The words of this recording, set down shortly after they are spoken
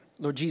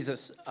Lord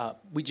Jesus,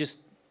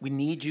 we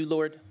need you,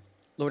 Lord.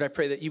 Lord, I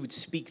pray that you would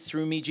speak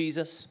through me,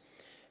 Jesus.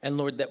 And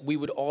Lord, that we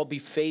would all be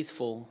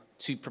faithful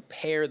to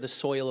prepare the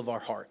soil of our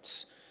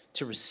hearts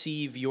to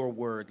receive your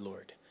word,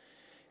 Lord.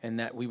 And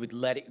that we would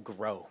let it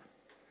grow.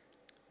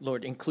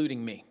 Lord,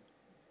 including me.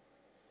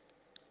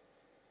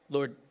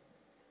 Lord,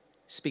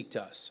 speak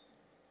to us.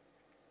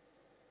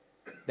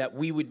 That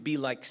we would be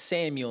like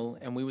Samuel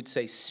and we would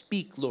say,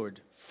 speak,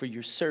 Lord, for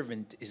your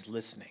servant is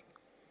listening.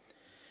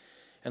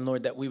 And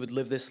Lord, that we would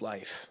live this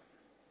life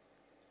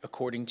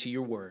according to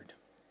your word,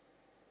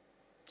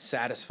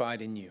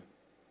 satisfied in you.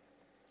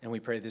 And we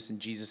pray this in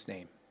Jesus'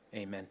 name.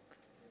 Amen.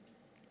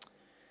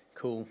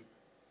 Cool.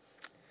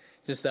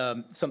 Just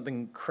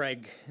something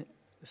Craig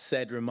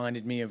said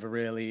reminded me of a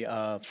really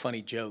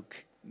funny joke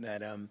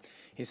that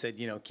he said,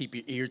 keep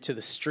your ear to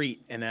the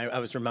street. And I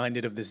was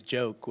reminded of this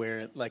joke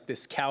where like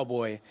this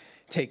cowboy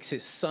takes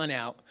his son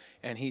out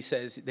and he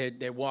says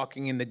they're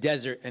walking in the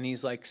desert and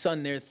he's like,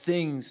 son, there are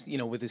things,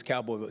 with his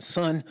cowboy voice,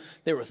 son,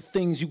 there are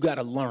things you got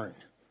to learn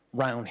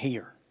around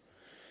here.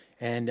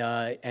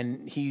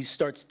 And he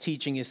starts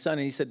teaching his son,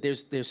 and he said,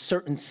 there's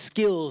certain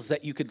skills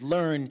that you could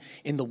learn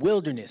in the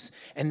wilderness.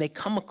 And they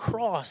come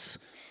across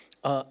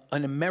a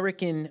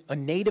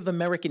Native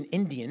American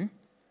Indian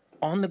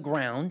on the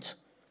ground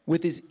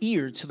with his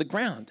ear to the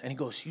ground. And he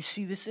goes, you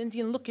see this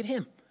Indian? Look at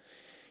him.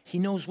 He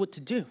knows what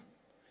to do.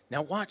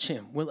 Now watch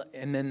him.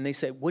 And then they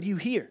say, what do you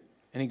hear?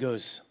 And he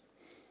goes,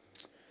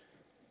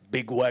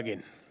 big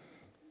wagon,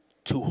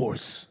 2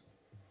 horse,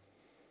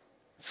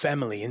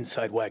 family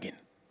inside wagon.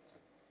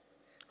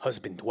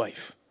 Husband,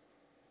 wife,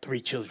 3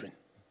 children,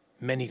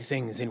 many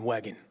things in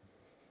wagon.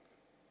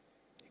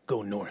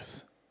 Go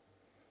north.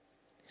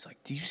 He's like,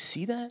 do you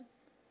see that?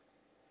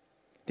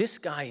 This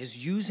guy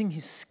is using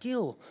his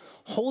skill,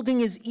 holding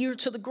his ear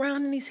to the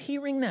ground, and he's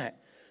hearing that.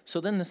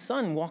 So then the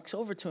son walks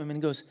over to him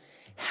and goes,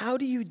 how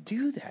do you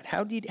do that?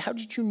 How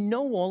did you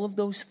know all of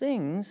those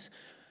things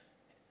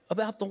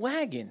about the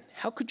wagon?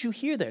 How could you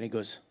hear that? And he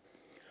goes,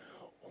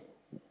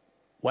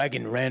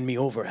 wagon ran me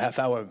over half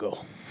hour ago.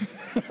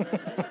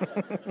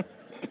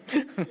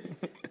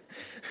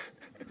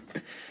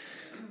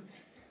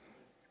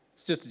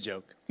 It's just a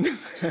joke.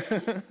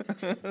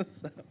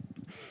 So,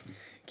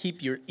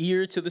 keep your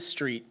ear to the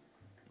street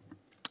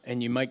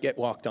and you might get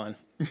walked on.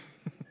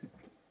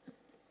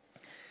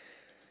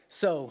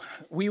 So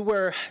we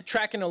were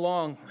tracking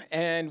along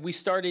and we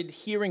started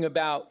hearing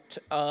about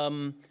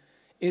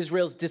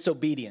Israel's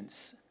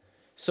disobedience.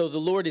 So the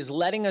Lord is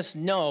letting us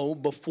know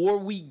before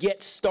we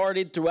get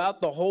started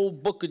throughout the whole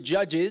book of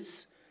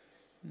Judges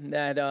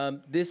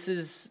that this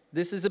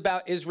is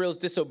about Israel's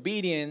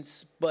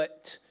disobedience,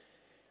 but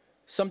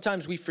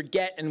sometimes we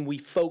forget and we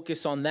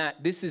focus on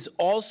that. This is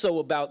also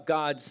about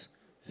God's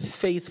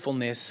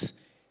faithfulness,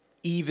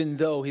 even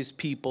though his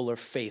people are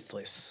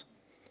faithless,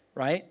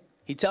 right?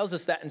 He tells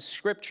us that in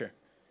Scripture.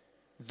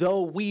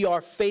 Though we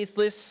are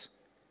faithless,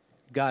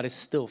 God is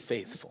still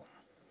faithful.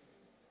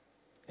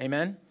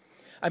 Amen?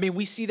 I mean,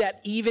 we see that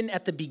even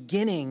at the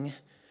beginning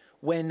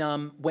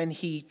when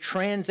he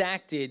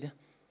transacted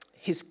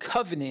his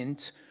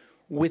covenant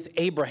with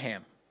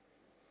Abraham.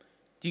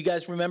 Do you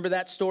guys remember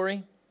that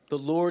story? The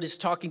Lord is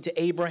talking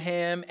to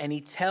Abraham, and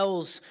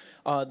the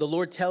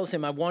Lord tells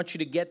him, I want you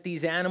to get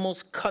these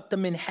animals, cut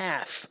them in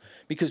half,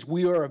 because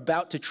we are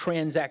about to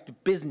transact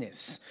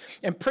business.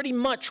 And pretty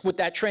much what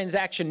that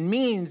transaction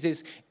means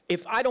is,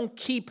 if I don't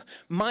keep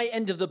my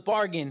end of the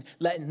bargain,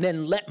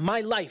 then let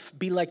my life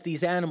be like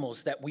these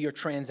animals that we are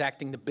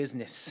transacting the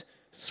business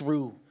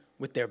through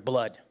with their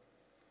blood,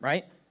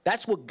 right?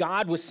 That's what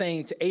God was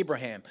saying to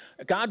Abraham.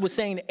 God was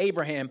saying to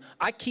Abraham,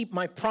 I keep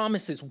my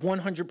promises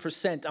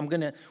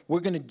 100%. We're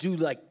going to do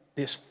like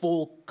this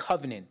full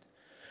covenant.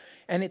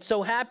 And it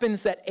so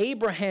happens that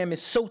Abraham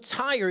is so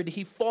tired,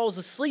 he falls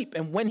asleep.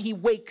 And when he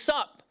wakes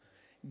up,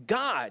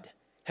 God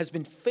has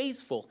been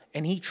faithful,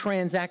 and he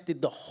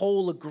transacted the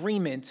whole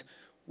agreement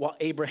while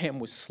Abraham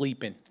was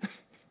sleeping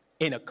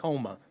in a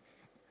coma.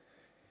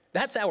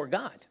 That's our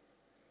God.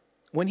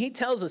 When he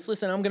tells us,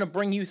 listen, I'm going to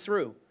bring you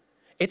through,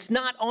 it's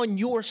not on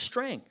your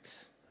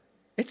strength.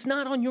 It's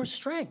not on your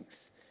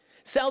strength.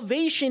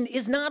 Salvation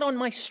is not on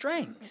my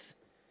strength.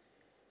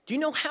 Do you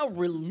know how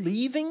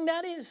relieving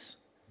that is?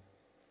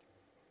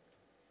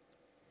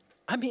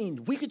 I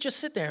mean, we could just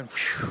sit there and,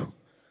 whew,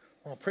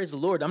 well, praise the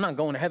Lord, I'm not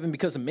going to heaven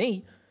because of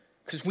me,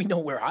 because we know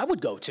where I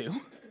would go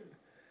to.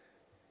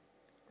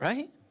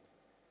 Right?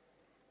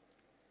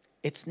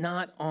 It's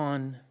not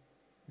on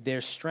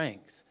their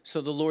strength.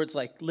 So the Lord's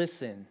like,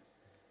 listen,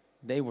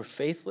 they were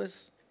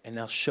faithless, and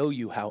I'll show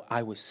you how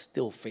I was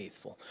still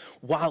faithful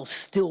while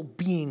still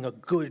being a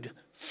good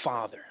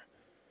father.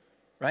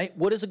 Right?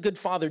 What does a good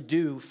father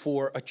do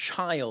for a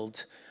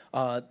child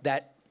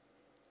that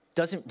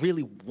doesn't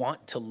really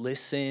want to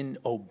listen,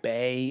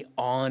 obey,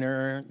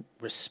 honor,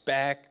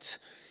 respect?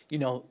 You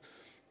know,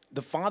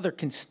 the father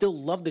can still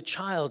love the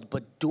child,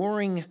 but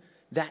during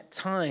that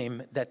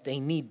time that they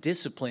need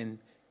discipline,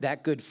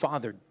 that good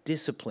father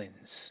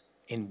disciplines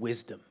in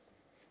wisdom,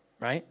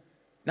 right?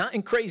 Not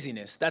in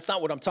craziness. That's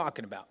not what I'm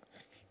talking about.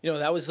 You know,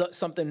 that was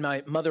something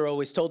my mother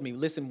always told me.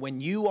 Listen,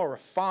 when you are a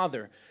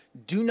father,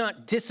 do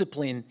not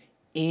discipline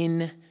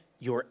in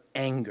your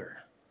anger.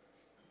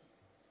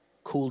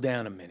 Cool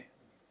down a minute.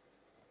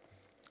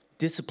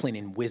 Discipline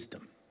in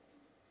wisdom.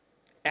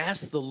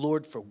 Ask the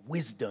Lord for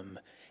wisdom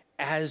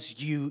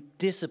as you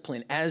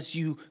discipline, as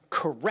you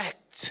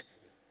correct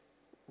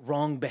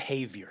wrong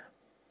behavior.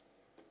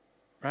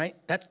 Right?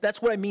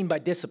 That's what I mean by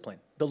discipline.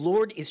 The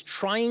Lord is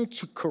trying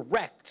to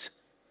correct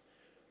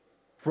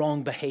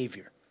wrong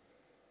behavior.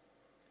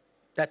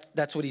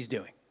 That's what he's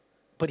doing.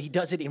 But he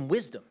does it in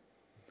wisdom.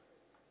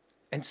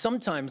 And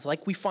sometimes,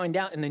 like we find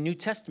out in the New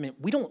Testament,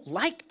 we don't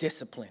like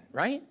discipline,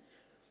 right?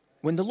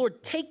 When the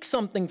Lord takes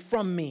something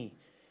from me,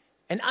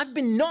 and I've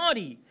been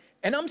naughty,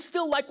 and I'm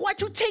still like, why'd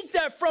you take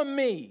that from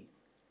me?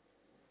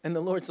 And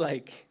the Lord's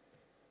like,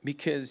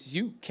 because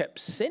you kept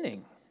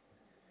sinning.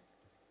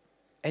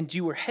 And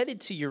you were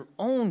headed to your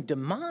own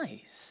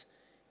demise.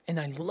 And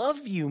I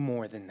love you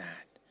more than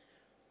that.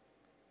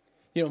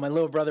 You know, my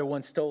little brother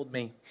once told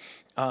me,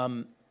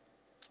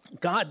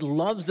 God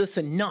loves us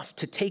enough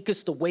to take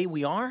us the way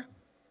we are,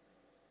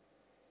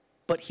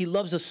 but he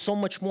loves us so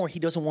much more, he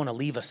doesn't want to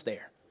leave us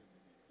there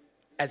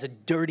as a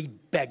dirty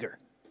beggar.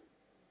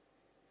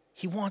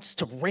 He wants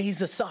to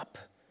raise us up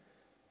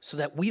so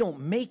that we don't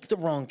make the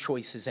wrong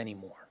choices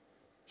anymore.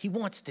 He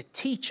wants to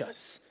teach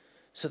us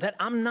so that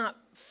I'm not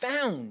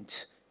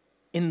found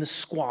in the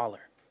squalor,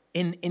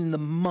 in the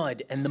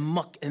mud and the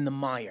muck and the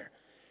mire.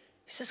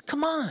 He says,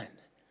 come on.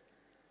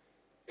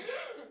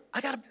 I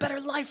got a better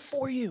life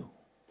for you.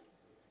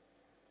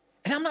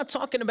 And I'm not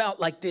talking about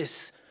like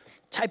this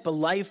type of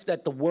life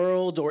that the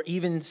world or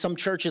even some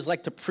churches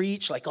like to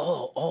preach, like,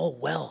 oh, all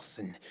wealth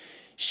and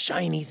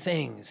shiny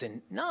things.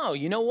 And no,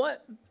 you know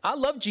what? I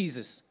love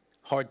Jesus.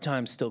 Hard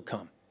times still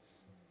come.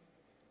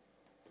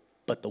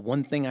 But the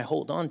one thing I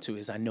hold on to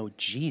is I know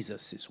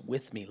Jesus is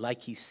with me.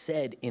 Like he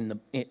said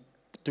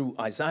through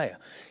Isaiah.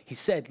 He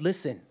said,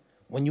 listen,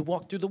 when you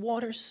walk through the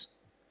waters,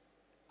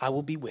 I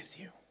will be with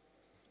you.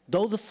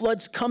 Though the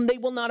floods come, they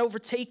will not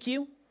overtake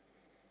you.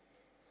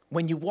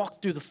 When you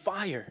walk through the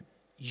fire,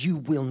 you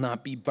will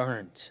not be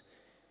burned.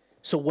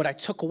 So what I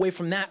took away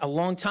from that a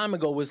long time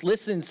ago was,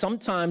 listen,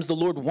 sometimes the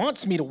Lord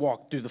wants me to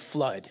walk through the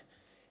flood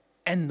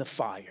and the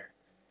fire,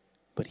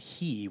 but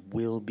he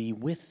will be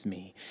with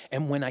me.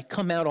 And when I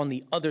come out on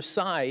the other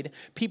side,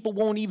 people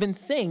won't even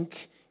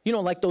think, you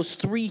know, like those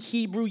 3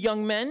 Hebrew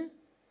young men.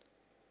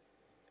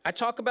 I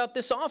talk about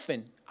this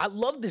often. I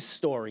love this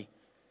story.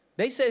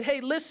 They said,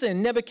 hey,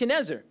 listen,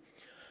 Nebuchadnezzar,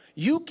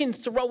 you can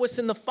throw us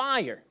in the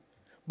fire,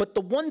 but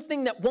the one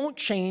thing that won't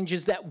change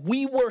is that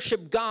we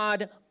worship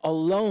God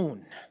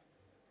alone,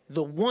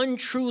 the one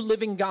true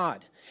living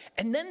God.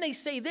 And then they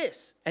say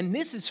this, and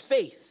this is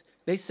faith.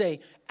 They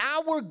say,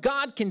 our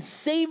God can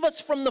save us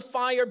from the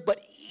fire,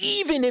 but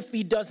even if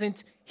he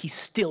doesn't, he's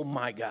still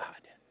my God.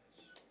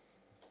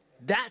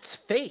 That's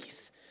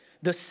faith.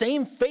 The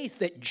same faith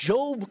that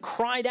Job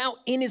cried out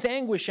in his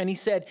anguish, and he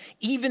said,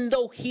 even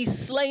though he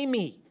slay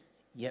me,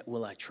 yet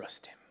will I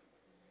trust him.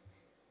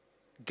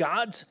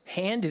 God's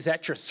hand is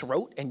at your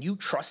throat and you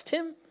trust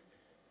him?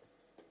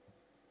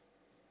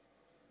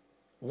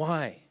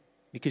 Why?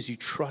 Because you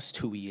trust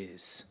who he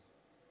is.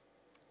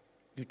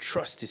 You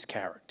trust his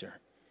character.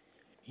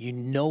 You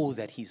know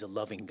that he's a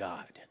loving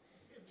God.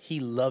 He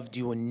loved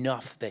you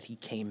enough that he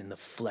came in the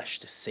flesh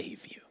to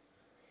save you.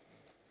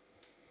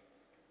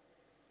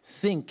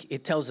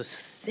 It tells us,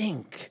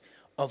 think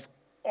of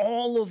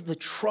all of the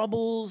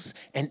troubles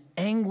and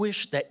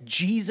anguish that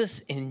Jesus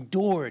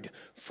endured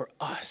for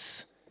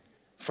us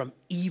from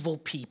evil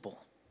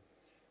people.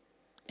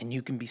 And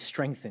you can be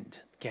strengthened,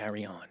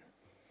 carry on.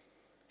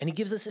 And he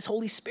gives us his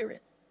Holy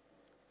Spirit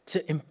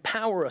to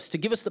empower us, to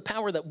give us the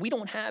power that we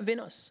don't have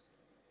in us.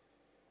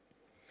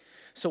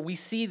 So we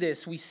see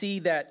this. We see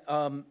that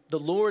the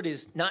Lord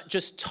is not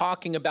just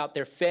talking about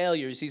their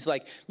failures. He's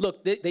like,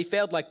 look, they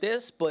failed like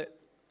this, but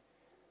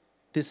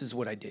this is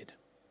what I did.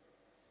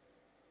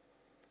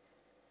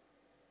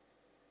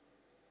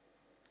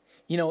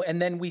 You know,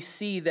 and then we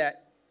see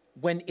that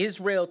when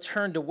Israel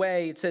turned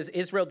away, it says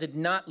Israel did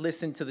not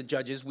listen to the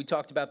judges. We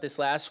talked about this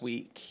last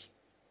week.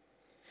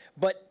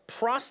 But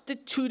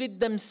prostituted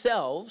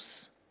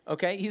themselves,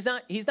 okay? He's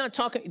not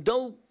talking,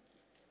 though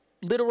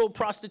literal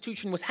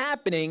prostitution was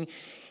happening,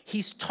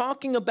 he's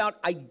talking about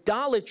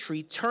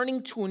idolatry,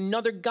 turning to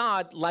another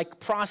god like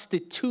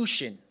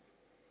prostitution.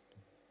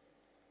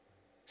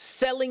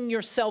 Selling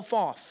yourself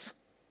off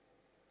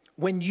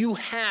when you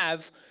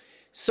have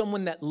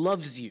someone that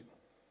loves you.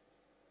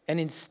 And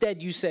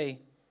instead you say,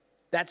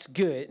 that's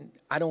good,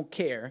 I don't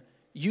care.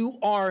 You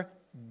are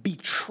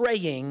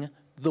betraying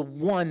the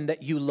one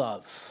that you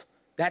love.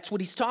 That's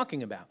what he's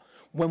talking about.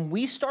 When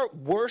we start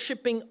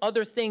worshiping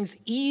other things,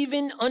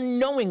 even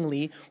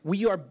unknowingly,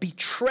 we are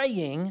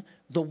betraying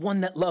the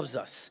one that loves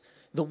us,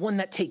 the one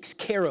that takes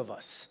care of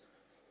us.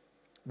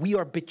 We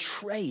are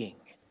betraying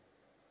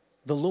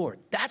the Lord.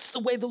 That's the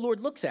way the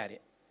Lord looks at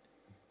it.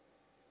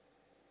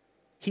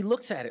 He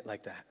looks at it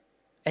like that.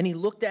 And he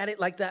looked at it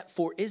like that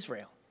for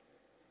Israel.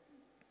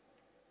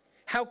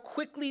 how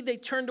quickly they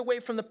turned away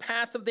from the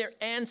path of their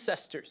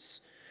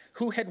ancestors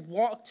who had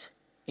walked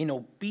in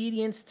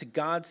obedience to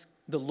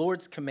the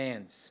Lord's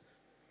commands.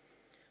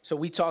 So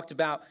we talked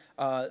about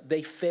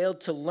they failed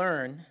to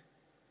learn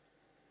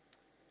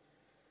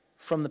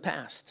from the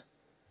past.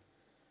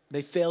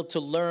 They failed to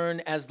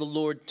learn as the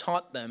Lord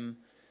taught them.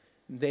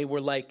 They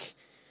were like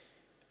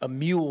a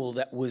mule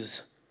that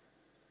was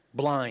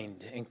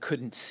blind and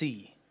couldn't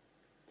see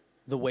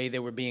the way they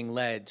were being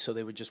led, so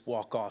they would just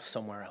walk off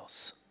somewhere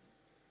else.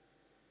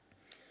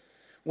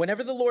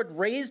 Whenever the Lord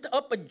raised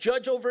up a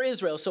judge over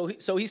Israel, so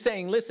he's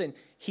saying, listen,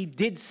 he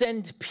did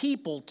send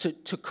people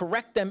to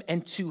correct them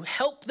and to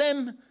help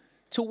them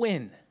to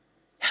win,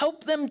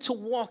 help them to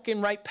walk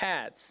in right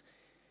paths.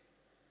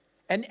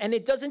 And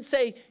it doesn't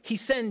say he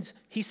sent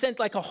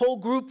like a whole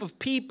group of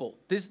people.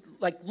 This,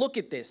 like, look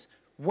at this.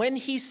 When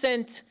he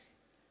sent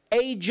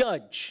a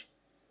judge,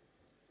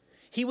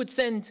 he would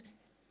send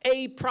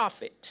a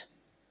prophet.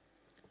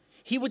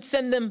 He would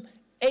send them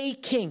a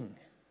king.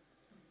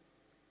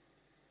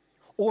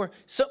 Or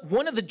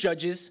one of the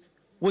judges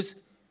was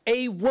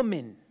a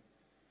woman.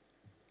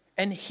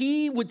 And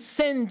he would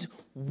send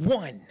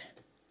one.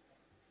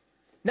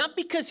 Not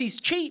because he's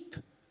cheap.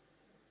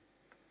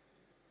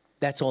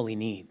 That's all he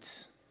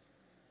needs.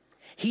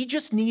 He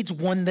just needs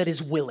one that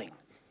is willing.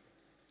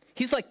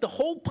 He's like, the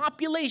whole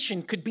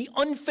population could be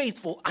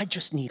unfaithful. I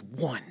just need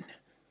one.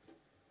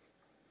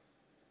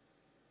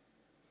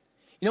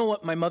 You know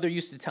what my mother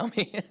used to tell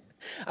me?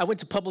 I went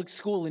to public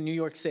school in New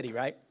York City,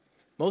 right?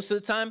 Most of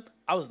the time,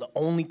 I was the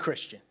only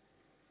Christian.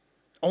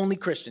 Only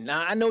Christian.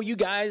 Now, I know you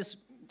guys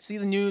see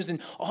the news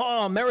and,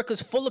 oh,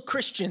 America's full of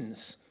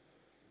Christians.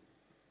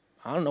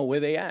 I don't know where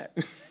they at.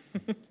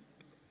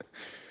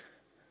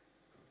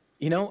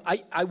 You know,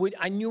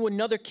 I knew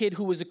another kid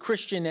who was a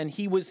Christian, and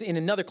he was in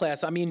another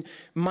class. I mean,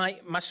 my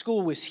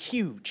school was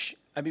huge.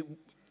 I mean,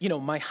 you know,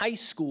 my high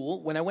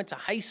school, when I went to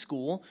high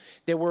school,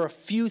 there were a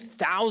few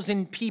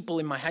thousand people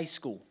in my high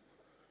school,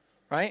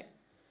 right?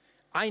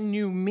 I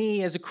knew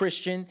me as a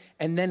Christian,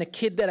 and then a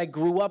kid that I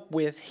grew up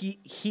with,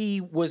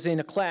 he was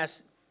in a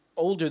class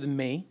older than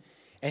me,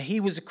 and he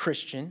was a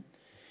Christian.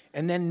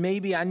 And then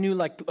maybe I knew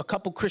like a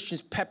couple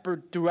Christians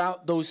peppered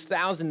throughout those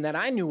 1,000 that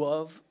I knew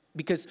of,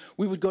 because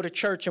we would go to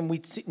church,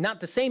 and not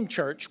the same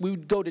church, we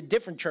would go to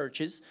different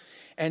churches,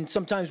 and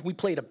sometimes we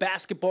played a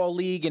basketball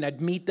league, and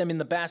I'd meet them in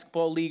the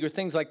basketball league or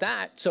things like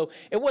that. So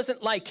it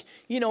wasn't like,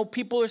 you know,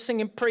 people are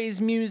singing praise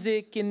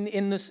music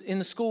in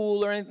the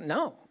school or anything.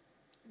 No.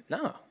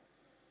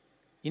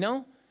 You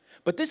know?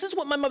 But this is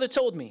what my mother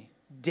told me.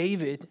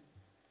 David,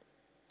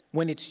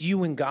 when it's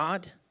you and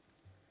God,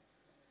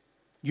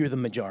 you're the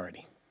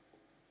majority.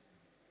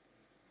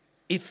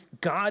 If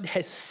God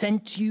has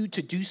sent you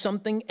to do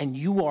something and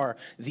you are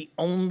the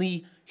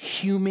only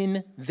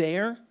human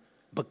there,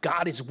 but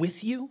God is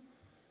with you,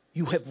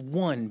 you have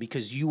won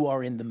because you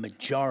are in the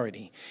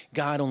majority.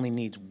 God only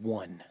needs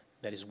one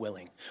that is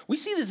willing. We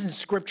see this in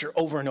Scripture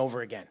over and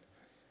over again.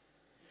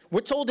 We're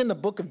told in the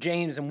book of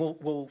James, and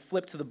we'll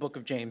flip to the book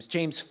of James,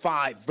 James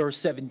 5, verse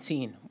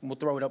 17. We'll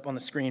throw it up on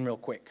the screen real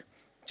quick.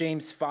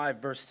 James 5,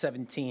 verse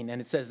 17, and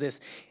it says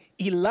this: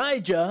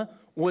 Elijah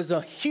was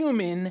a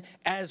human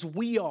as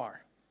we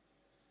are.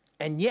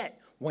 And yet,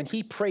 when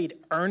he prayed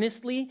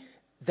earnestly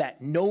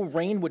that no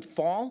rain would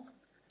fall,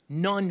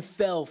 none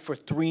fell for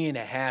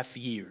 3.5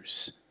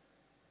 years.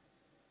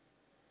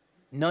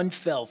 None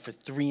fell for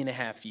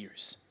 3.5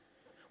 years.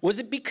 Was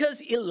it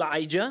because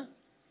Elijah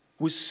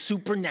was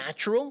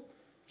supernatural?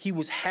 He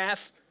was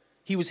half,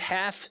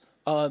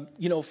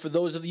 you know, for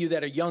those of you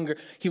that are younger,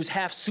 he was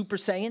half Super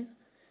Saiyan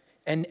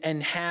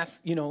and half,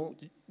 you know,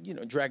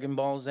 Dragon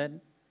Ball Z.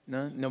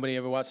 No, nobody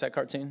ever watched that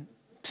cartoon?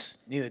 Psst,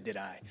 neither did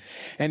I.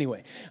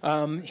 Anyway,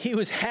 he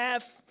was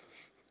half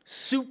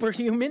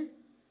superhuman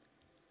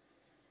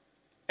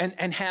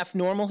and half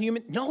normal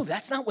human. No,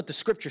 that's not what the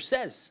Scripture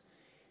says.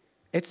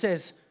 It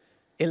says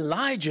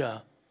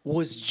Elijah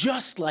was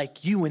just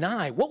like you and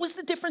I. What was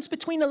the difference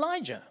between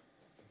Elijah?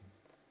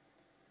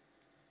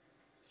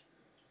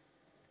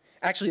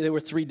 Actually, there were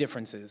 3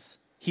 differences.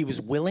 He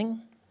was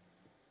willing,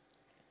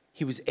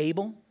 he was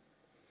able,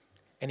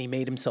 and he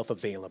made himself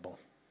available.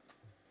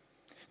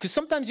 Because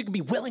sometimes you can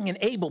be willing and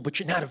able, but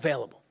you're not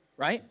available,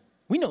 right?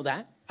 We know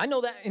that. I know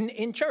that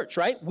in church,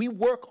 right? We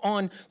work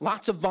on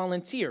lots of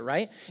volunteer,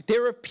 right?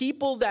 There are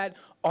people that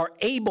are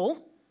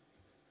able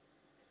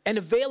and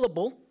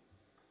available,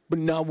 but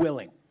not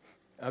willing,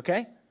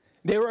 okay?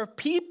 There are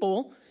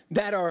people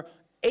that are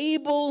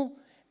able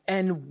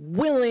and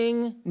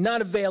willing,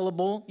 not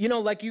available. You know,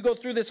 like you go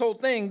through this whole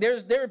thing,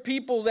 there are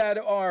people that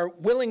are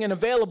willing and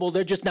available,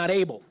 they're just not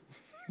able,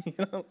 you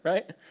know,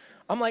 right?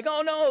 I'm like,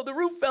 oh no, the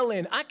roof fell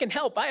in. I can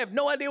help. I have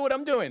no idea what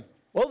I'm doing.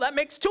 Well, that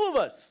makes 2 of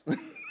us,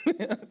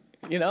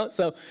 you know?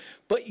 So,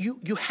 but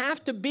you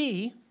have to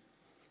be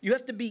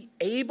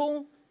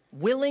able,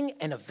 willing,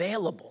 and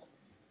available.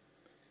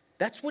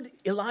 That's what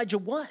Elijah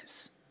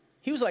was.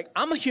 He was like,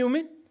 I'm a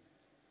human.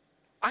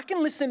 I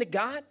can listen to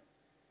God.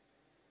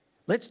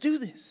 Let's do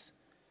this.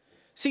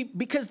 See,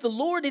 because the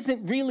Lord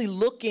isn't really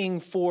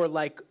looking for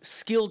like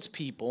skilled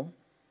people.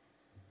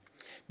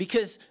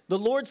 Because the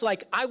Lord's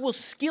like, I will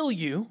skill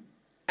you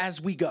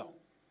as we go.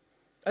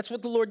 That's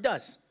what the Lord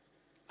does.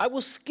 I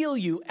will skill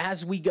you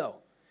as we go.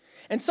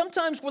 And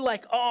sometimes we're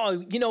like,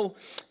 oh,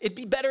 it'd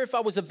be better if I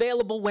was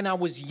available when I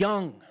was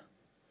young.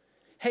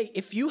 Hey,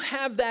 if you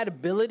have that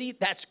ability,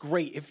 that's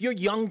great. If you're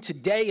young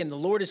today and the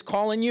Lord is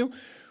calling you,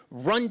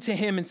 run to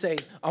him and say,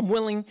 I'm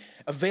willing,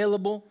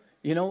 available,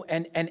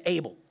 and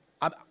able.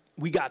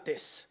 We got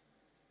this,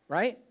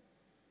 right?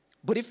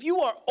 But if you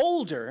are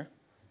older,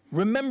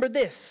 remember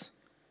this,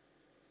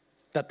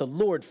 that the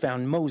Lord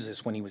found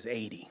Moses when he was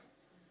 80.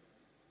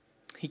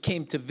 He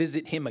came to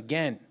visit him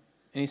again.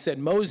 And he said,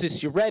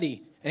 Moses, you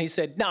ready? And he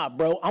said, nah,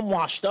 bro, I'm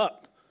washed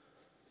up.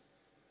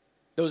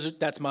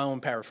 That's my own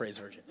paraphrase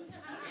version.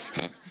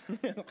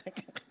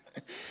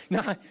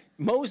 Nah,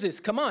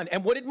 Moses, come on.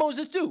 And what did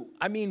Moses do?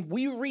 I mean,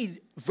 we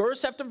read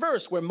verse after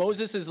verse where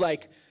Moses is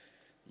like,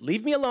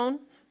 leave me alone.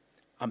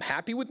 I'm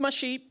happy with my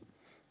sheep.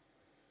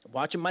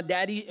 Watching my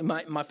daddy,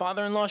 my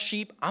father-in-law's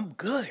sheep. I'm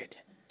good.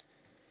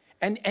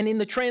 And in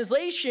the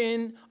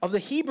translation of the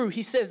Hebrew,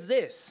 he says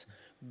this,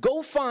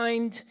 go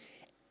find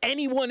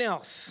anyone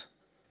else.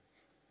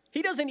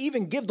 He doesn't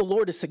even give the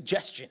Lord a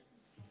suggestion.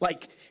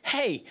 Like,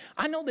 hey,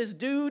 I know this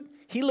dude.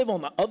 He live on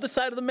the other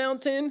side of the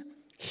mountain.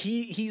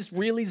 He's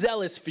really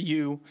zealous for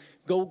you.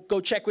 Go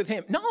check with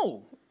him.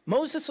 No,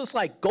 Moses was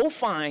like, go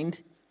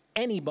find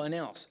anyone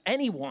else,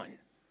 anyone.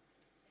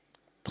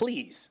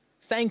 Please,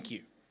 thank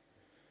you.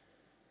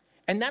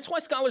 And that's why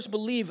scholars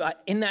believe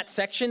in that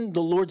section,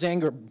 the Lord's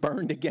anger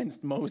burned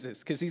against Moses,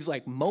 because he's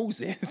like,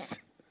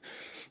 Moses,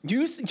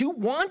 you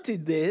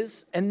wanted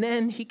this, and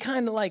then he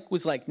kind of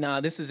was like,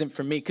 nah, this isn't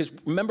for me. Because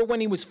remember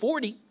when he was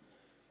 40,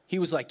 he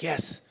was like,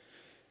 yes,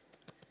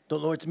 the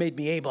Lord's made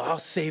me able. I'll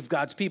save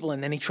God's people.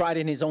 And then he tried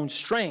in his own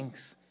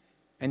strength,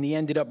 and he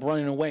ended up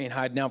running away and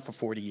hiding out for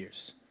 40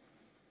 years.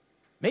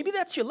 Maybe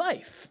that's your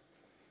life.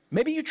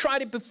 Maybe you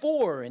tried it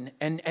before,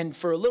 and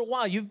for a little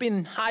while you've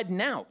been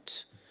hiding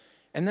out.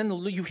 And then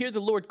you hear the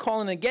Lord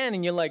calling again,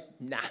 and you're like,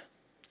 nah,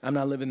 I'm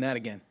not living that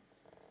again.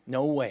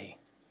 No way.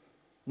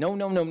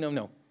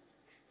 No.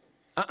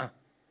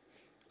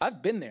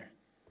 I've been there.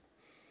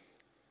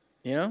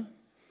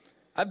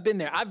 I've been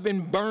there. I've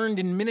been burned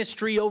in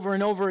ministry over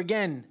and over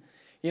again,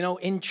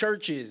 in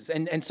churches.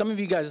 And some of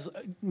you guys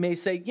may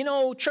say,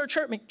 church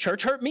hurt me.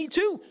 Church hurt me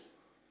too.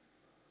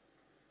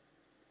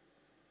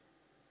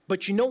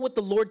 But you know what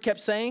the Lord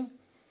kept saying?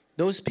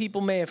 Those people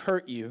may have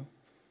hurt you.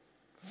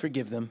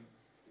 Forgive them.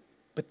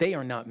 But they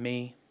are not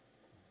me.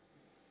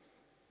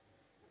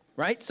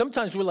 Right?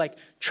 Sometimes we're like,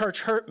 church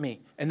hurt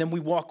me. And then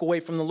we walk away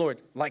from the Lord.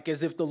 Like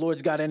as if the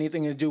Lord's got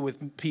anything to do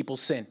with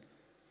people's sin.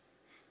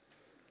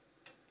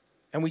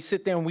 And we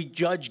sit there and we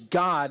judge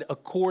God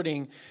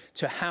according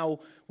to how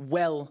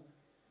well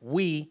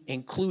we,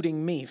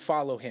 including me,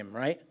 follow him,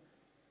 right?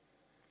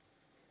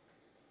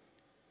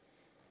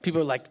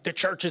 People are like, the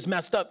church is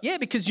messed up. Yeah,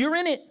 because you're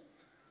in it.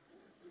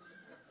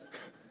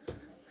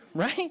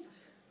 Right?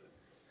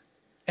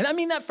 And I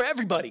mean that for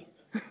everybody.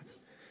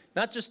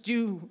 Not just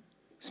you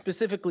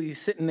specifically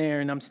sitting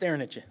there and I'm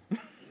staring at you.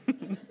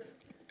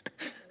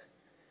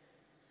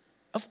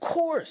 Of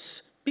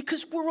course,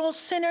 because we're all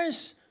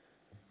sinners.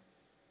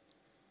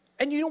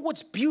 And you know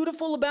what's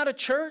beautiful about a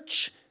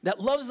church that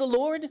loves the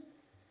Lord?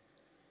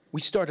 We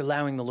start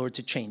allowing the Lord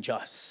to change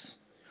us.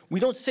 We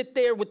don't sit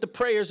there with the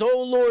prayers,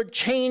 oh Lord,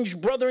 change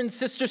brother and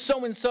sister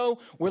so-and-so.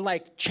 We're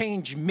like,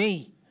 change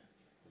me.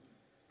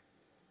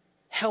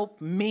 Help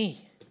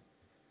me.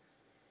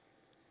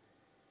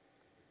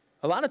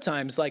 A lot of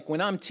times, like when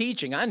I'm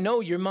teaching, I know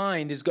your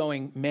mind is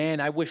going,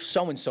 man, I wish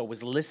so-and-so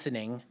was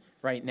listening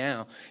right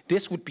now.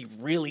 This would be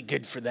really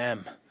good for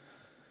them.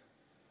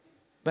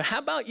 But how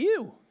about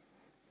you?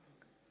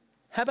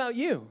 How about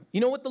you? You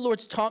know what the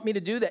Lord's taught me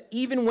to do? That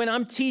even when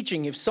I'm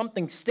teaching, if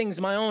something stings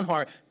my own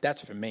heart,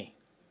 that's for me.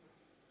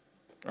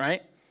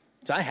 Right?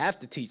 So I have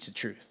to teach the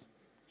truth.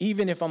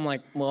 Even if I'm like,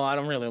 well, I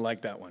don't really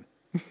like that one.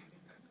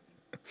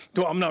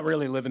 Well, I'm not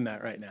really living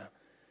that right now.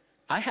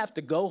 I have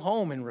to go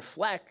home and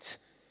reflect.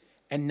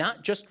 And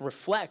not just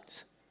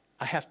reflect,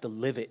 I have to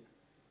live it,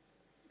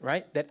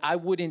 right? That I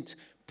wouldn't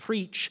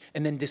preach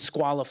and then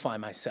disqualify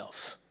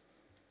myself.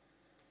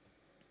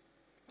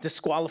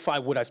 Disqualify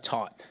what I've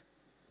taught.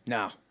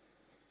 No,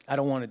 I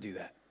don't want to do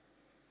that.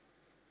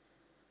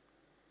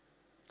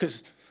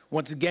 Because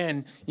once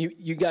again,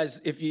 you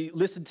guys, if you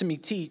listen to me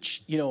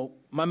teach,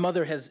 my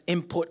mother has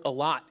input a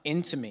lot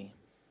into me,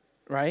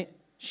 right?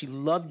 She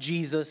loved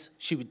Jesus.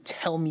 She would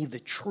tell me the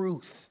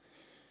truth.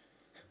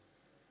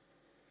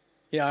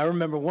 I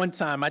remember one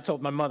time I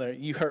told my mother,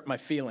 you hurt my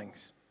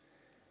feelings.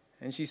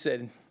 And she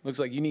said, looks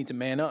like you need to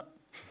man up.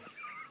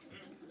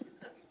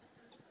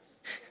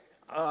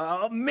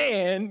 Oh,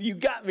 man, you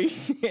got me.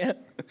 Yeah.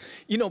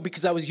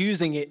 Because I was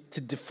using it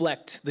to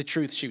deflect the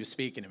truth she was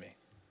speaking to me.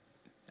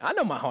 I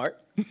know my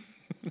heart.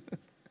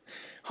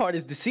 Heart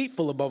is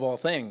deceitful above all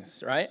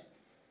things, right?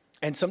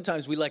 And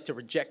sometimes we like to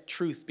reject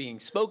truth being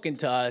spoken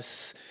to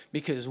us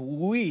because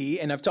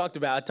and I talked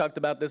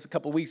about this a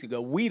couple weeks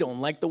ago, we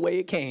don't like the way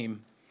it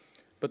came.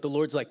 But the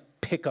Lord's like,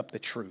 pick up the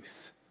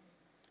truth.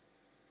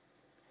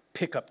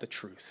 pick up the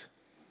truth.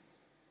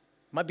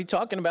 Might be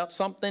talking about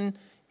something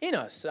in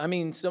us. I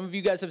mean, some of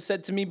you guys have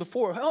said to me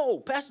before, oh,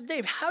 Pastor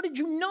Dave, how did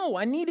you know?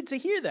 I needed to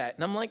hear that.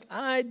 And I'm like,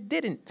 I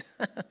didn't.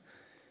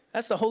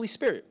 That's the Holy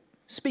Spirit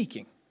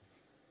speaking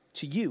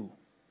to you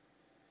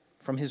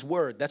from his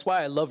word. That's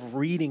why I love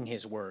reading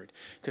his word,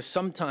 because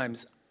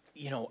sometimes,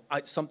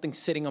 something's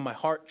sitting on my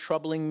heart,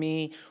 troubling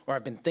me, or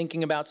I've been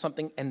thinking about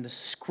something, and the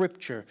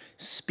scripture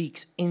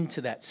speaks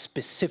into that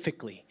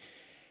specifically.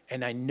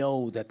 And I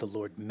know that the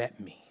Lord met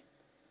me.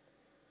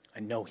 I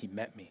know he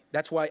met me.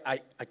 That's why I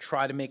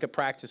try to make a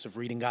practice of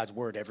reading God's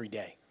word every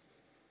day,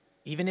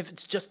 even if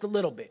it's just a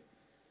little bit.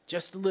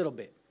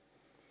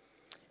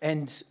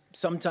 And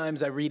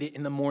sometimes I read it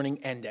in the morning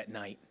and at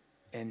night,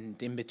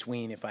 and in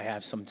between if I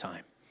have some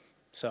time.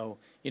 So,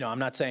 I'm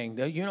not saying,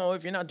 if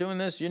you're not doing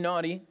this, you're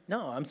naughty.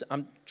 No,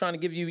 I'm trying to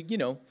give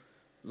you,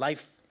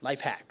 life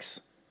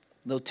hacks,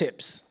 little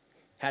tips,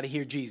 how to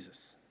hear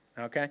Jesus,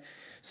 okay?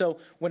 So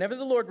whenever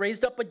the Lord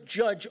raised up a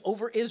judge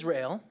over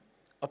Israel,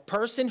 a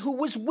person who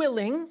was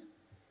willing,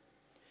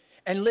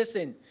 and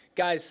listen,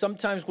 guys,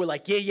 sometimes we're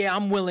like, yeah,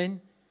 I'm willing,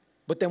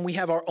 but then we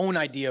have our own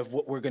idea of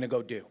what we're going to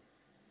go do.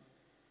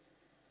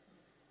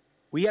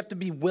 We have to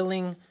be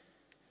willing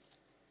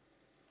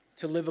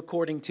to live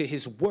according to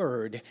his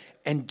word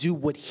and do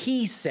what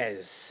he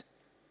says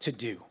to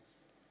do,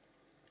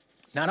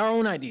 not our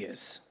own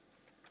ideas.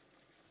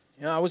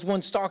 I was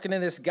once talking to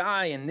this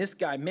guy, and this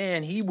guy,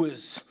 man, he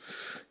was,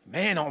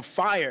 on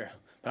fire.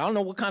 But I don't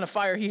know what kind of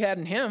fire he had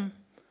in him.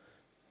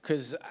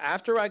 Because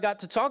after I got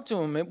to talk to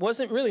him, it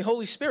wasn't really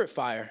Holy Spirit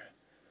fire.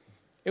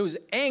 It was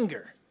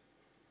anger.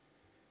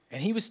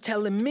 And he was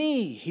telling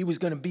me he was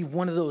going to be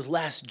one of those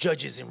last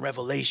judges in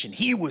Revelation.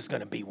 He was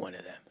going to be one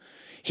of them.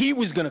 He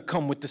was going to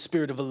come with the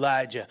spirit of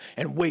Elijah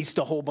and waste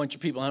a whole bunch of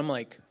people. And I'm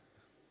like,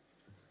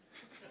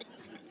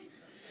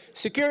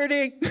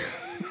 security.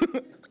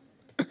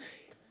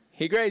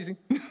 He crazy.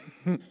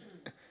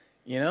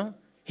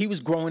 He was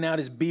growing out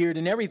his beard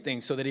and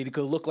everything so that he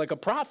could look like a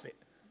prophet.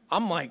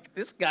 I'm like,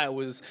 this guy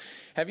was,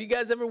 have you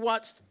guys ever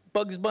watched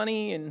Bugs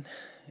Bunny and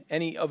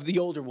any of the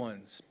older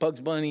ones? Bugs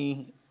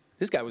Bunny,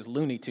 this guy was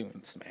Looney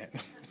Tunes, man.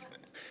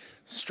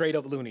 Straight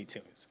up Looney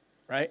Tunes,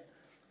 right?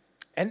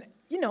 And,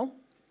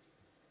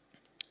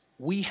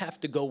 we have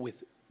to go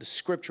with the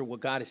scripture, what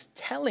God is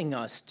telling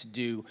us to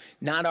do,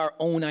 not our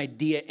own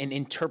idea and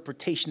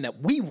interpretation that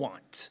we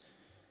want,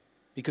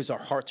 because our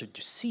hearts are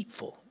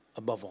deceitful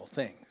above all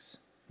things.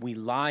 We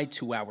lie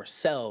to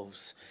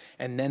ourselves,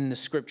 and then the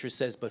scripture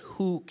says, but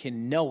who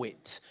can know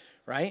it,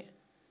 right?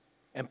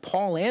 And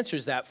Paul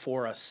answers that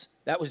for us.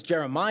 That was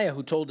Jeremiah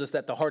who told us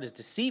that the heart is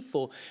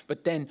deceitful,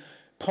 but then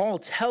Paul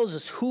tells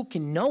us who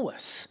can know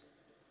us.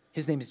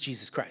 His name is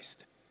Jesus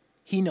Christ.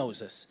 He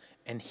knows us,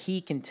 and he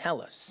can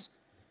tell us,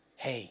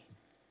 hey,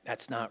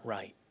 that's not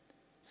right.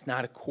 It's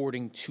not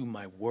according to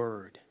my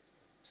word.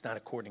 It's not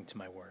according to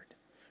my word,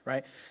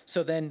 right?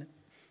 So then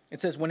it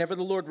says, whenever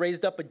the Lord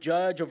raised up a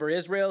judge over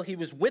Israel, he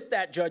was with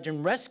that judge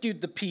and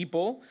rescued the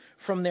people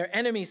from their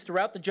enemies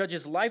throughout the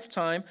judge's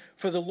lifetime.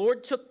 For the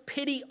Lord took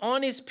pity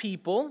on his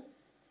people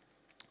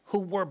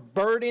who were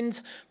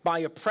burdened by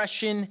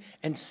oppression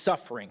and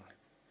suffering.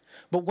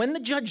 But when the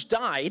judge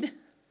died,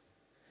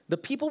 the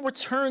people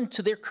returned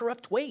to their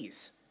corrupt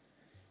ways,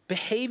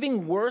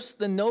 behaving worse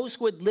than those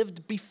who had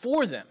lived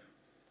before them.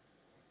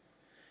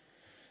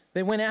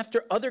 They went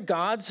after other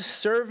gods,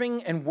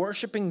 serving and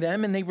worshiping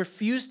them, and they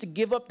refused to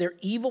give up their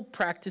evil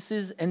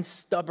practices and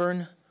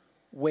stubborn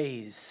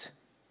ways.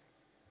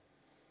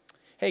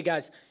 Hey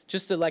guys,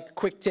 just a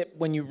quick tip.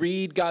 When you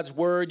read God's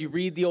word, you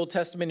read the Old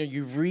Testament, or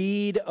you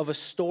read of a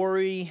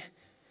story,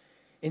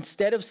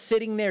 instead of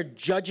sitting there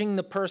judging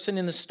the person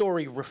in the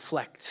story,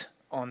 reflect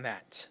on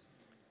that.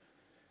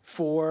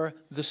 For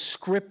the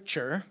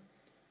scripture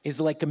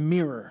is like a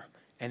mirror,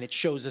 and it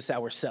shows us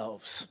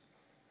ourselves.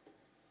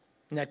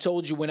 And I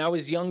told you when I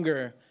was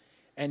younger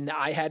and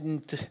I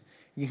hadn't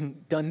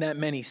done that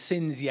many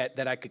sins yet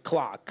that I could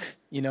clock,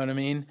 you know what I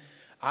mean?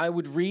 I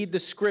would read the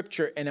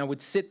scripture and I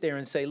would sit there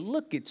and say,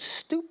 look at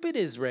stupid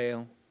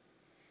Israel.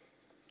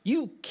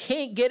 You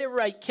can't get it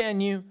right, can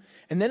you?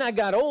 And then I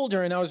got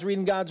older and I was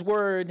reading God's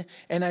word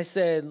and I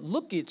said,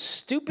 look at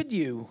stupid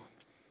you.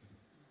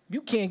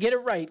 You can't get it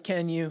right,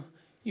 can you?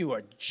 You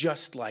are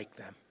just like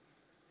them.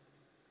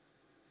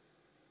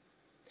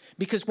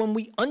 Because when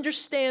we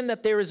understand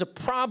that there is a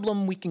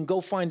problem, we can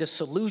go find a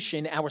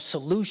solution. Our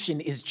solution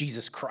is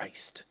Jesus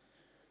Christ.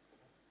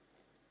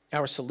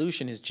 Our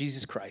solution is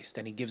Jesus Christ,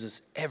 and he gives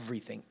us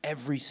everything,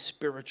 every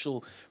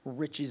spiritual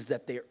riches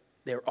that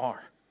there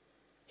are.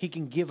 He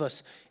can give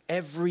us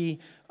everything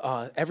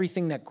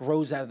that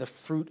grows out of the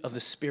fruit of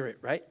the Spirit,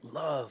 right?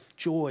 Love,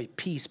 joy,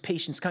 peace,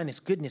 patience, kindness,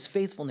 goodness,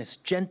 faithfulness,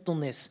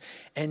 gentleness,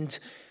 and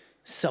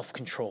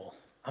self-control.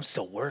 I'm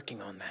still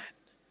working on that.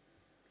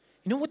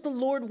 You know what the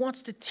Lord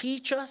wants to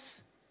teach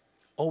us?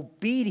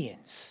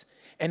 Obedience.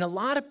 And a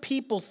lot of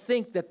people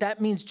think that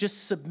that means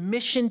just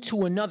submission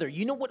to another.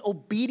 You know what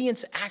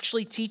obedience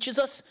actually teaches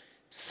us?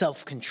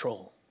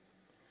 Self-control.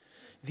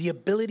 The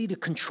ability to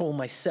control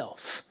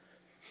myself.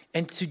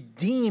 and to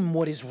deem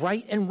what is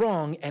right and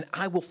wrong, and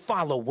I will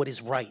follow what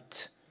is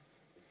right.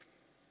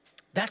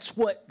 That's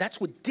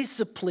what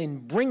discipline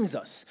brings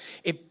us.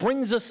 It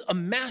brings us a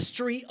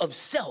mastery of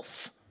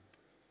self.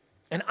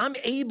 And I'm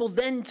able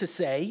then to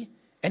say,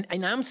 and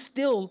I'm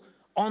still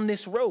on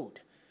this road,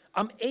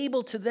 I'm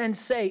able to then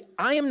say,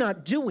 I am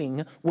not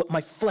doing what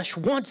my flesh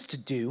wants to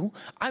do.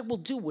 I will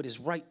do what is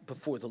right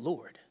before the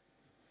Lord.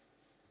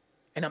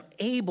 And I'm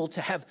able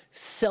to have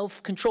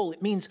self-control.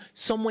 It means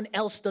someone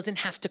else doesn't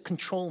have to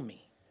control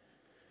me.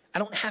 I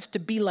don't have to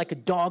be like a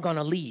dog on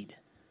a lead.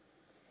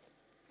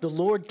 The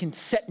Lord can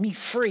set me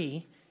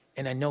free,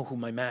 and I know who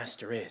my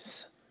master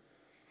is.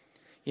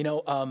 You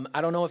know, I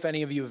don't know if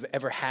any of you have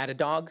ever had a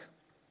dog,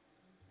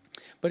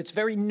 but it's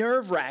very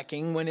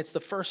nerve-wracking when it's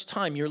the first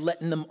time you're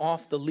letting them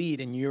off the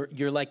lead and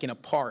you're like in a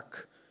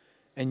park,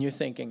 and you're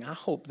thinking, I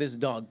hope this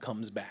dog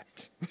comes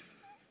back.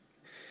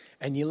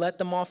 And you let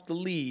them off the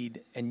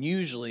lead, and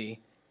usually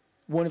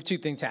one of two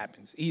things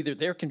happens. Either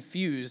they're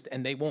confused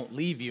and they won't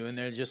leave you, and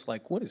they're just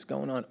like, what is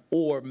going on?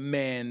 Or,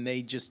 man,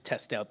 they just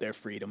test out their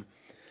freedom.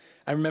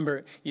 I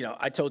remember, you know,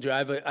 I told you I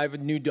have a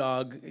new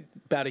dog.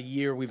 About a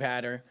year we've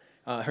had her.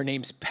 Her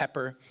name's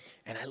Pepper.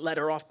 And I let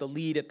her off the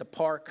lead at the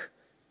park.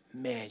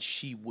 Man,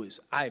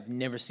 I've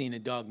never seen a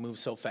dog move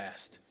so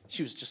fast.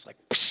 She was just like,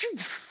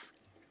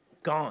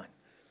 gone.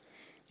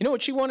 You know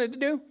what she wanted to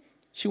do?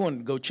 She wanted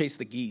to go chase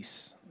the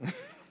geese.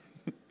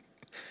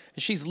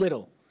 And she's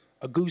little.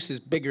 A goose is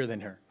bigger than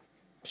her.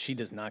 She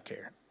does not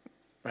care,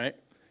 right?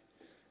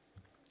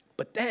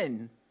 But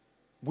then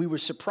we were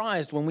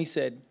surprised when we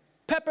said,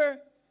 Pepper,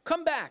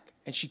 come back.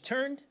 And she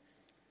turned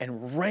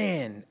and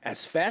ran.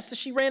 As fast as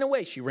she ran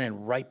away, she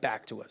ran right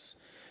back to us.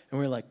 And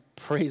we were like,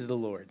 praise the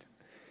Lord.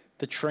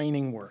 The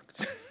training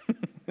worked.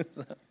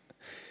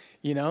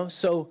 You know,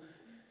 so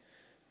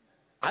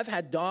I've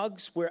had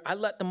dogs where I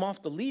let them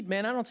off the lead,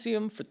 man. I don't see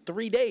them for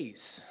 3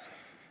 days.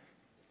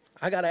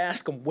 I got to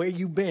ask them, where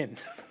you been?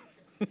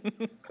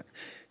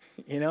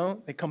 You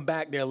know, they come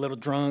back, they're a little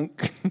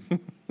drunk.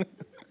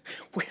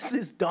 Where's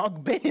this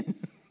dog been?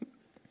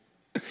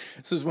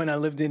 This was when I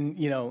lived in,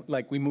 you know,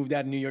 like we moved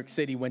out of New York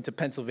City, went to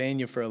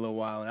Pennsylvania for a little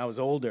while, and I was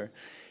older.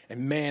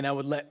 And man, I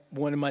would let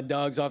one of my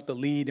dogs off the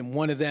lead, and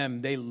one of them,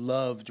 they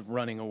loved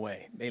running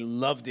away. They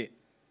loved it.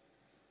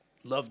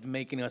 Loved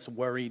making us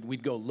worried.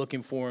 We'd go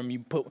looking for him.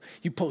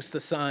 You post the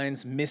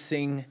signs,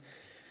 missing.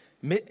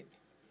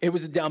 It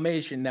was a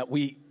Dalmatian that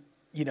we,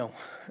 you know,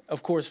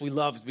 of course we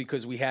loved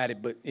because we had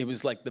it, but it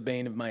was like the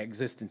bane of my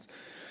existence.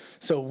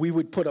 So we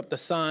would put up the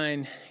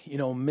sign, you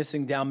know,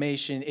 missing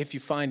Dalmatian. If you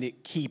find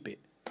it, keep it.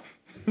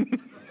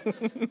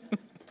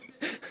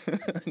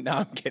 No,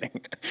 I'm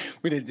kidding.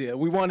 We didn't do that.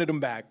 We wanted him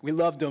back. We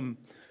loved him,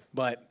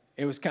 but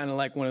it was kind of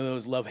like one of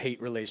those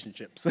love-hate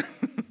relationships.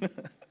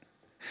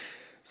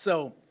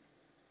 So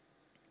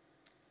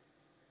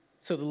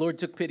the Lord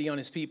took pity on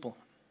his people.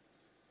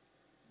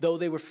 Though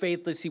they were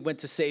faithless, he went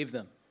to save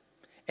them.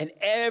 And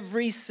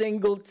every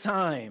single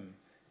time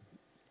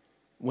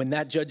when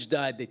that judge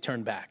died, they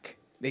turned back.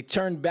 They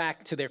turned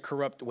back to their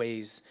corrupt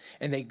ways,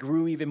 and they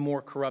grew even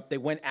more corrupt. They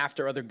went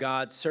after other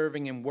gods,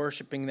 serving and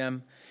worshiping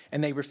them,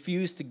 and they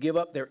refused to give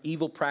up their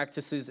evil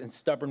practices and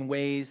stubborn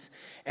ways.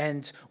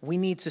 And we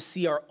need to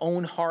see our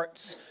own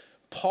hearts.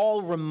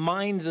 Paul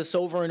reminds us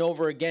over and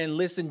over again,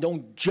 listen,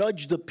 don't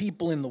judge the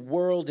people in the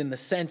world in the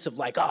sense of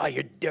like, oh,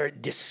 you're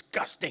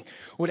disgusting,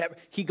 whatever.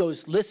 He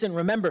goes, listen,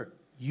 remember,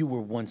 you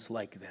were once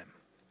like them.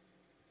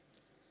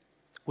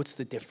 What's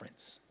the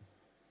difference?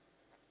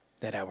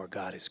 That our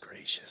God is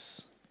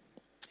gracious,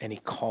 and he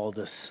called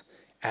us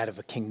out of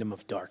a kingdom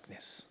of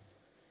darkness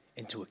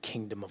into a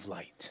kingdom of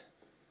light.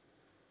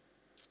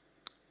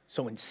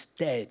 So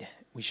instead,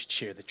 we should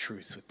share the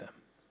truth with them,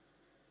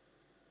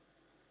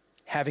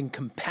 having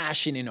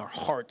compassion in our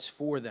hearts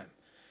for them.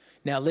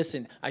 Now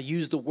listen, I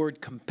use the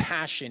word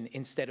compassion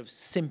instead of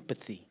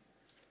sympathy,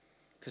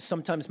 because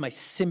sometimes my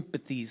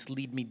sympathies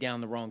lead me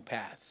down the wrong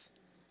path.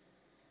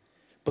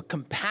 But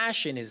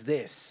compassion is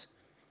this: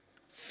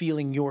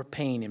 feeling your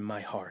pain in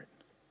my heart.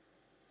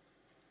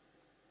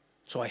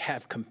 So I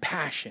have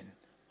compassion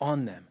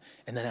on them,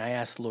 and then I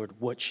ask, Lord,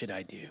 what should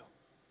I do?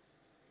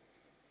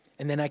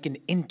 And then I can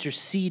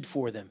intercede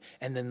for them,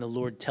 and then the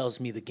Lord tells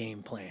me the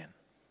game plan.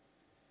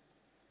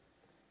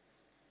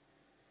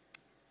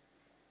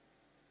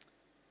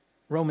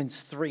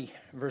 Romans 3,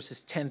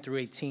 verses 10 through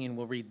 18,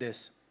 we'll read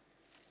this.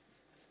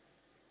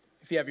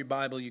 If you have your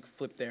Bible, you can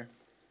flip there.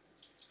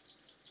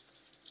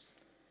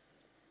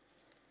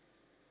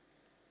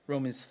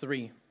 Romans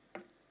 3.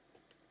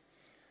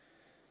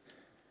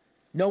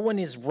 No one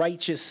is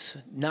righteous,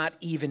 not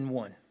even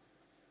one.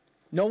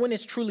 No one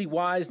is truly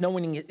wise. No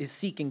one is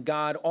seeking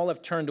God. All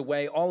have turned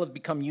away. All have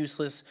become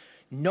useless.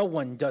 No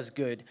one does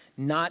good,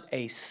 not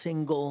a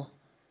single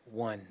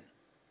one.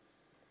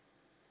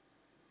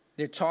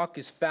 Their talk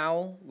is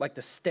foul, like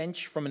the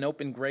stench from an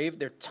open grave.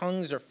 Their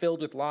tongues are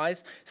filled with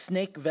lies.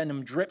 Snake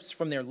venom drips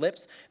from their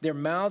lips. Their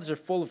mouths are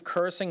full of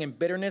cursing and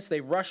bitterness. They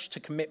rush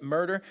to commit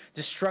murder.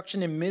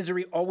 Destruction and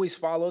misery always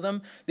follow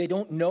them. They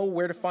don't know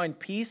where to find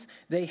peace.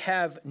 They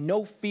have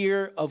no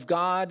fear of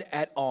God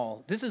at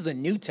all. This is the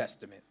New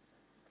Testament.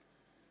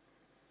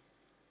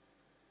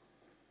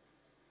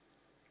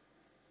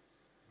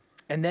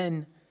 And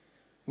then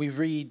we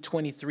read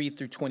 23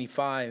 through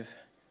 25.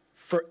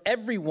 For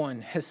everyone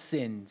has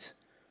sinned.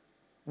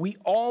 We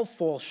all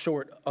fall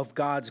short of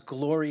God's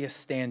glorious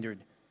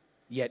standard.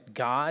 Yet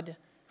God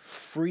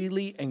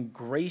freely and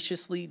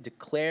graciously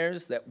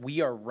declares that we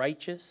are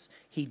righteous.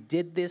 He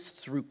did this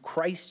through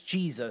Christ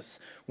Jesus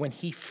when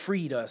he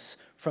freed us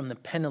from the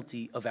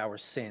penalty of our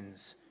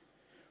sins.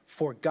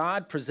 For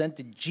God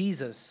presented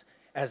Jesus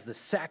as the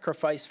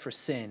sacrifice for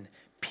sin.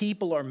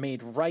 People are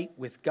made right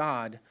with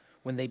God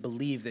when they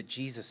believe that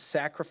Jesus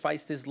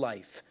sacrificed his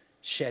life,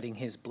 shedding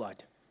his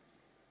blood.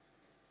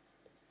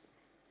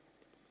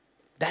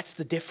 That's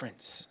the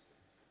difference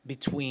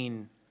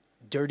between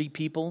dirty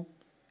people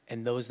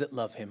and those that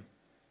love him.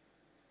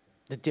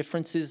 The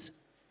difference is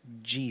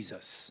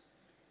Jesus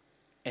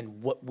and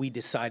what we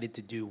decided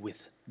to do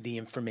with the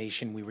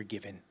information we were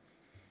given.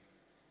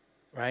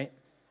 Right?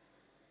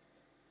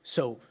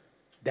 So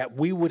that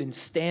we wouldn't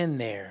stand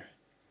there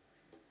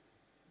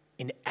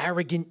in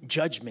arrogant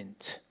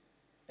judgment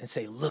and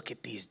say, look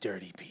at these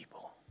dirty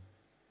people.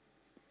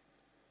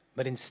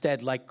 But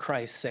instead, like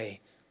Christ,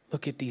 say,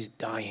 look at these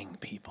dying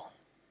people.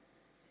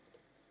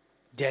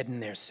 Dead in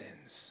their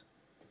sins.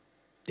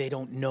 They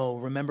don't know.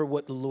 Remember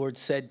what the Lord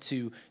said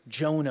to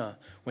Jonah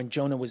when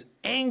Jonah was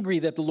angry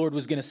that the Lord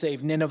was going to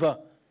save Nineveh.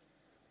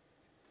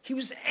 He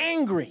was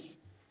angry.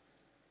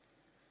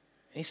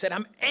 And he said,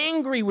 I'm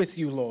angry with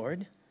you,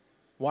 Lord.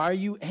 Why are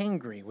you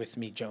angry with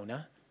me,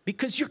 Jonah?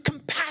 Because you're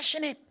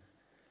compassionate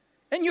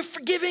and you're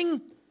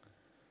forgiving.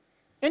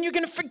 And you're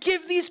going to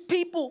forgive these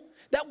people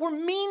that were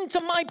mean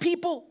to my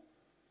people.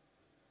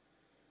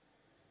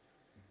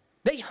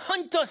 They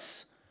hunt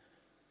us.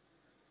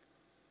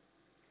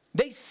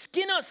 They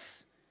skin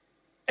us,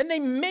 and they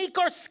make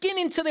our skin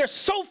into their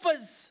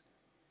sofas.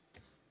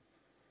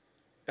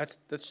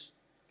 That's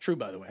true,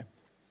 by the way.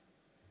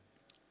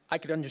 I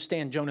could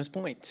understand Jonah's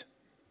point.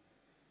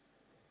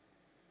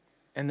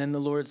 And then the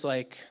Lord's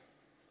like,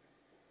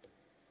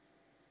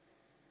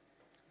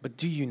 but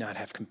do you not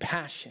have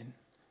compassion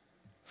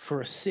for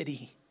a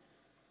city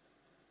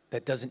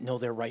that doesn't know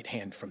their right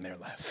hand from their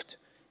left?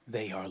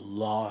 They are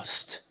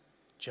lost,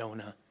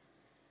 Jonah.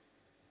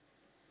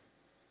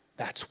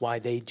 That's why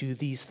they do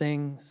these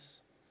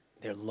things.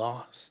 They're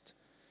lost.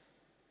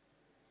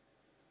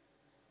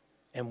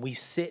 And we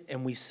sit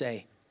and we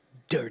say,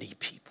 dirty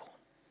people,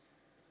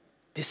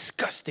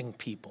 disgusting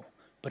people.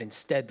 But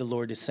instead, the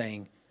Lord is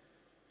saying,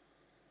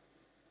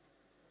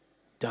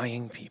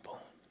 dying people.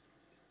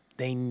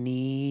 They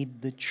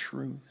need the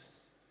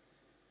truth,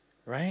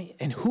 right?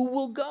 And who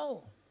will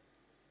go?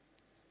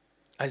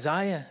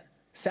 Isaiah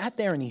sat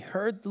there and he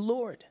heard the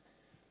Lord.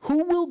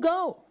 Who will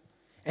go?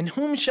 And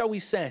whom shall we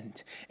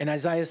send? And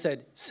Isaiah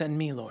said, send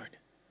me, Lord.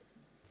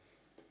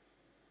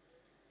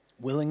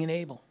 Willing and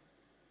able.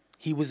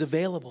 He was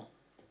available.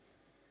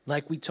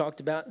 Like we talked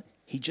about,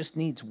 he just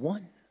needs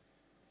one.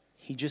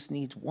 He just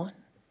needs one.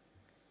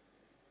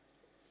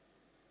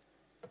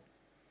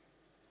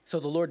 So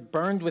the Lord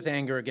burned with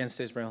anger against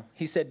Israel.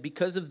 He said,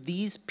 because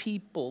these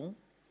people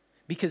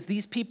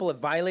have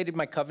violated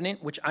my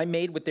covenant, which I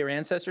made with their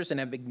ancestors, and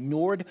have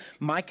ignored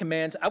my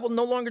commands, I will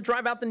no longer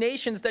drive out the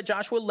nations that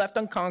Joshua left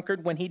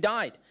unconquered when he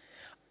died.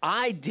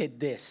 I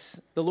did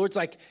this. The Lord's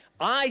like,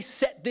 I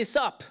set this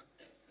up.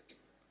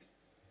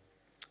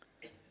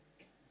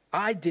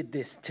 I did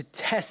this to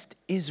test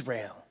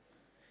Israel,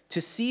 to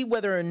see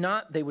whether or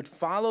not they would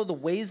follow the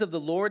ways of the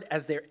Lord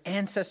as their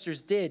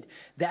ancestors did.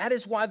 That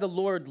is why the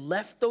Lord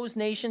left those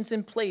nations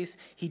in place.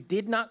 He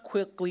did not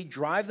quickly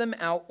drive them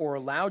out or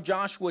allow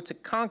Joshua to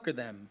conquer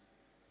them.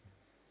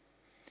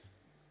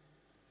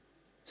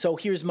 So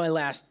here's my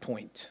last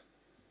point.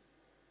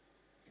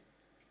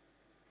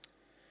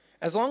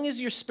 As long as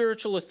your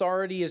spiritual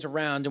authority is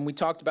around, and we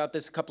talked about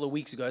this a couple of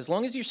weeks ago, as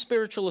long as your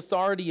spiritual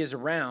authority is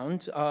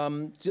around,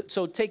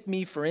 so take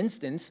me for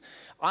instance,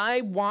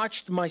 I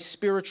watched my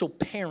spiritual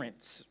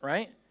parents,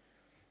 right?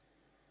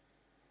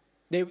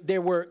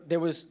 There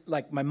was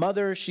like my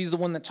mother, she's the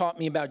one that taught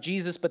me about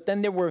Jesus, but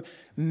then there were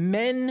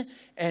men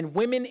and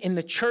women in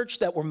the church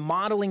that were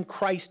modeling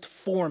Christ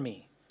for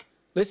me.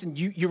 Listen,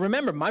 you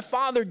remember, my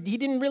father, he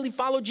didn't really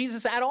follow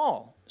Jesus at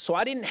all. So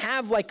I didn't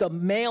have like a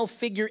male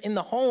figure in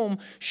the home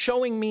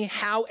showing me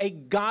how a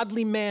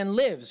godly man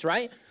lives,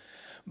 right?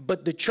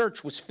 But the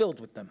church was filled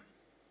with them.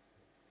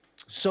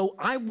 So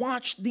I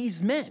watched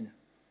these men,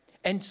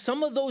 and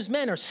some of those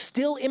men are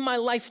still in my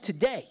life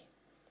today.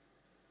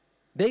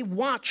 They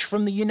watch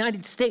from the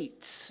United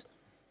States.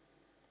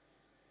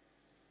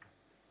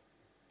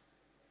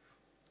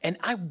 And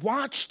I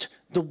watched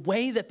the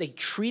way that they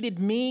treated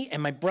me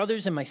and my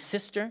brothers and my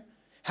sister,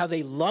 how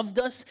they loved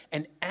us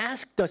and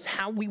asked us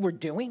how we were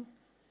doing.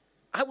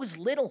 I was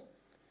little.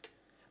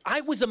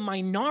 I was a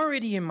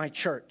minority in my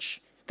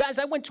church. Guys,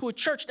 I went to a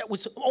church that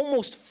was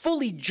almost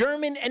fully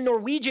German and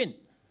Norwegian.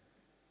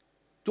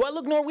 Do I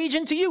look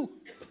Norwegian to you?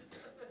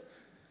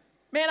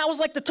 Man, I was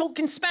like the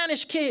token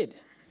Spanish kid.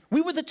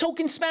 We were the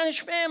token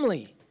Spanish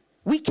family.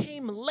 We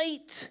came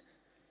late.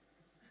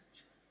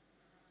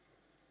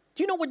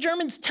 Do you know what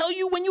Germans tell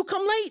you when you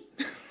come late?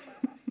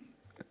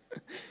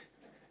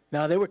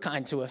 No, they were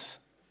kind to us.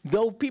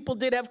 Though people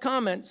did have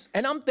comments.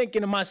 And I'm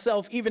thinking to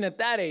myself, even at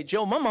that age,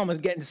 yo, my mama's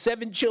getting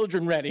 7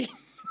 children ready.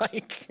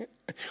 Like,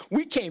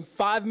 we came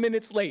 5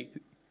 minutes late.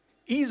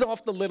 Ease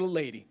off the little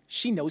lady.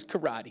 She knows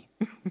karate.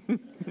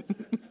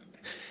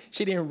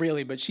 She didn't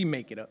really, but she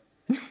make it up.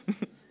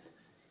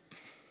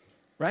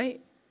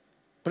 Right?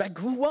 But I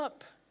grew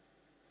up,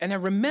 and I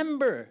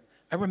remember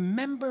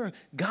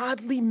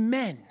godly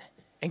men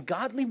and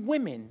godly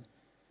women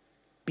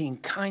being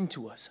kind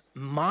to us,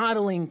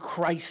 modeling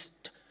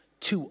Christ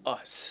to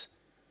us.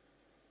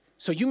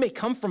 So you may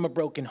come from a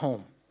broken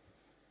home,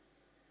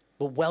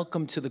 but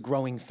welcome to the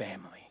growing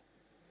family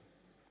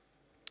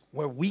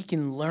where we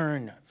can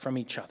learn from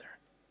each other.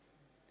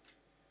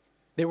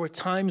 There were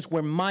times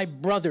where my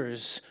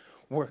brothers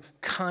were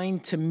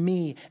kind to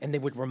me and they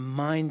would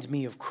remind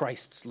me of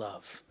Christ's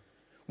love,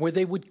 where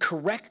they would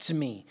correct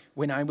me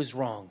when I was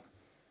wrong.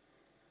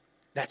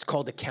 That's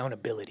called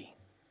accountability.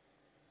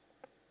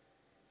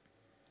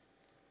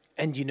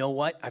 And you know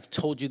what? I've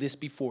told you this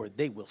before.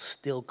 They will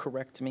still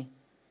correct me.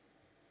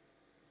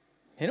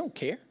 They don't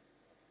care.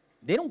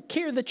 They don't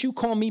care that you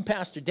call me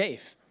Pastor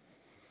Dave.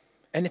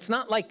 And it's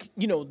not like,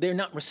 they're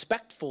not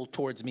respectful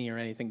towards me or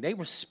anything. They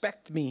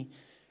respect me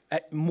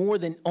at more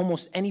than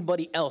almost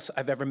anybody else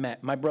I've ever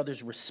met. My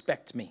brothers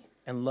respect me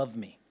and love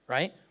me,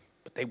 right?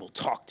 But they will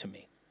talk to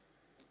me.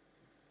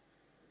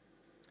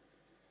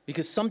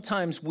 Because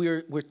sometimes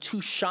we're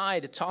too shy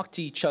to talk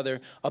to each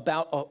other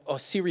about a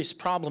serious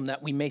problem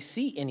that we may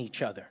see in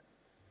each other.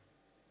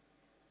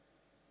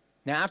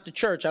 Now, after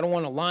church, I don't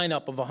want a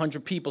lineup of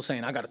 100 people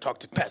saying, I got to talk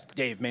to Pastor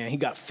Dave, man. He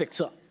got to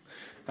fix up.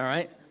 All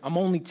right? I'm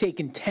only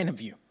taking 10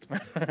 of you.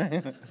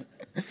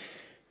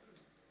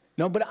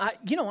 No, but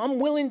I'm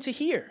willing to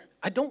hear.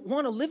 I don't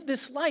want to live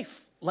this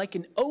life like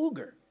an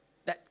ogre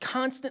that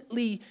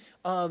constantly,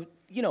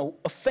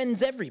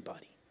 offends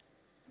everybody.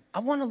 I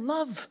want to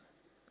love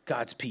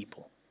God's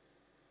people.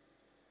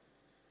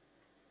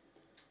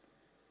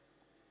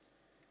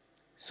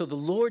 So the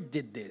Lord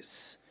did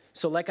this.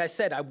 So like I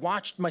said, I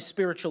watched my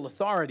spiritual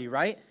authority,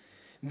 right?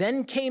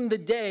 Then came the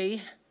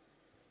day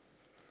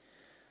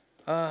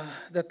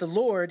that the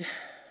Lord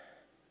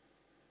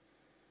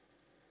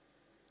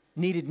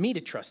needed me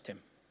to trust him.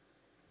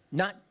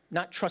 Not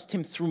trust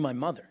him through my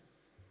mother,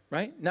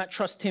 right? Not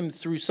trust him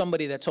through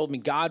somebody that told me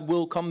God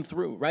will come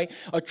through, right?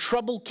 A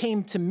trouble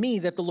came to me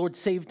that the Lord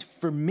saved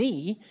for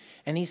me.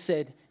 And he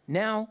said,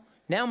 now,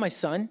 my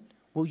son,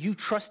 will you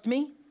trust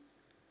me?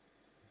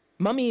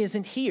 Mommy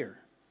isn't here.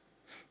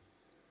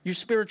 Your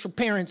spiritual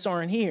parents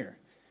aren't here.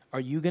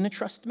 Are you going to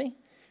trust me?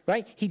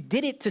 Right? He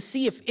did it to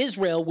see if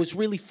Israel was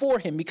really for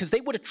him, because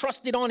they would have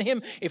trusted on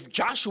him if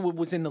Joshua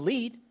was in the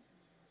lead.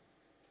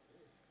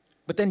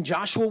 But then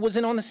Joshua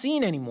wasn't on the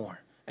scene anymore.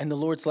 And the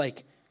Lord's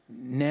like,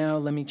 now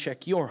let me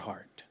check your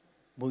heart.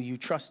 Will you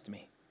trust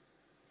me?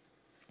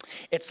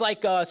 It's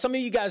like some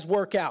of you guys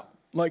work out,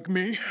 like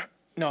me.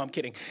 No, I'm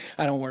kidding.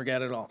 I don't work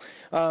out at all.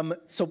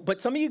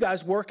 But some of you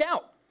guys work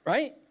out,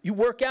 right? You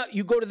work out,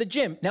 you go to the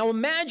gym. Now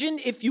imagine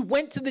if you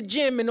went to the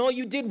gym and all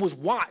you did was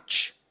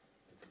watch.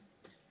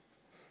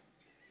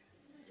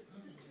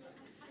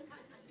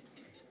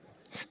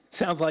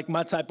 Sounds like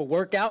my type of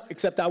workout,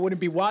 except I wouldn't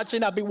be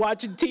watching. I'd be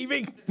watching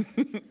TV,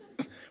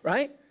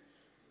 right?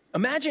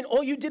 Imagine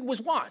all you did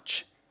was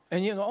watch.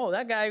 And you go, oh,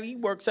 that guy, he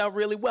works out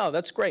really well.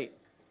 That's great.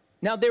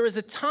 Now, there is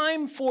a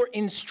time for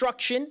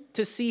instruction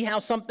to see how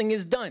something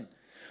is done.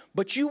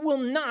 But you will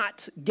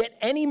not get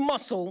any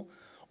muscle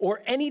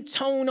or any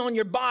tone on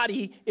your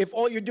body if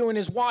all you're doing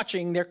is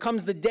watching. There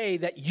comes the day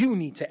that you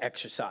need to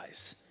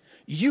exercise.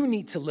 You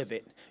need to live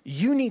it.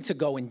 You need to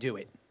go and do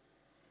it,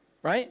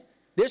 right?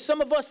 There's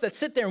some of us that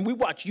sit there and we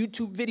watch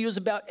YouTube videos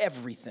about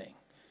everything.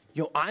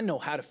 I know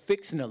how to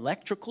fix an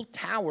electrical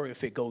tower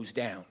if it goes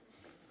down.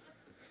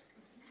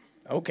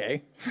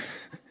 Okay.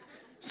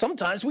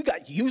 Sometimes we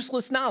got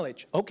useless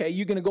knowledge. Okay,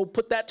 you going to go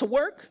put that to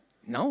work?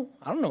 No,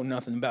 I don't know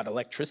nothing about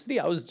electricity.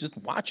 I was just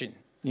watching.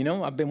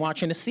 I've been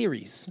watching a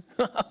series.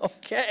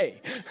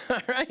 Okay. All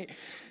right.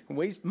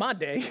 Waste my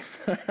day.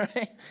 All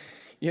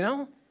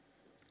right.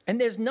 And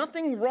there's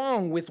nothing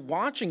wrong with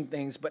watching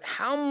things, but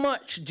how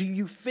much do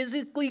you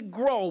physically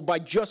grow by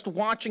just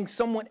watching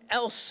someone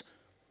else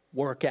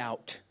work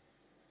out?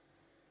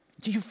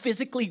 Do you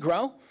physically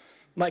grow?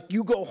 Like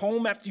you go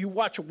home after you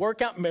watch a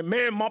workout, man,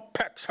 my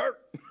pecs hurt.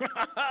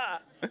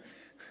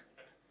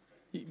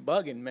 You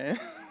bugging, man.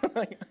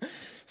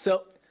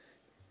 So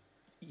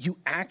you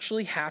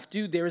actually have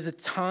to. There is a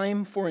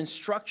time for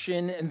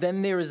instruction, and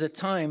then there is a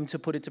time to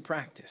put it to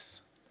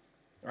practice,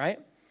 right?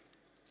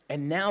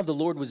 And now the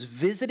Lord was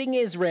visiting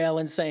Israel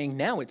and saying,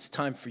 now it's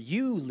time for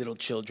you, little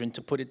children,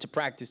 to put it to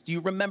practice. Do you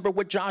remember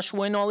what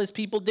Joshua and all his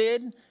people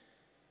did?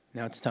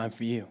 Now it's time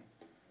for you.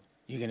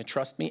 You're going to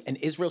trust me? And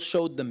Israel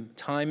showed them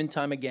time and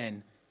time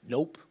again,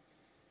 nope,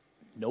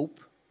 nope,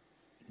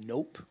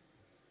 nope.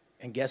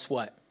 And guess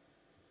what?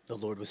 The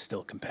Lord was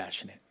still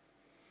compassionate.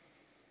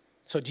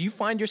 So do you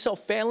find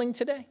yourself failing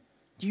today?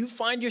 Do you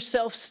find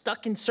yourself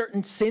stuck in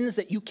certain sins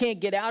that you can't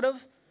get out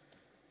of?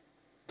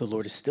 The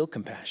Lord is still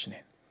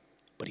compassionate,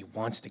 but he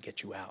wants to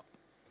get you out.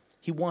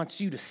 He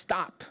wants you to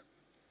stop.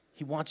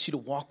 He wants you to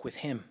walk with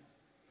him.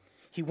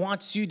 He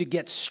wants you to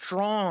get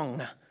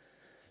strong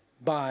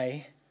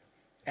by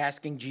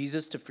asking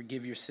Jesus to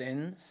forgive your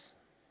sins,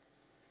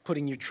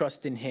 putting your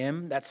trust in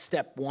him. That's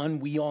step one.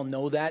 We all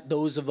know that.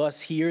 Those of us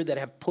here that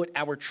have put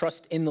our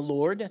trust in the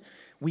Lord,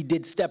 we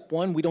did step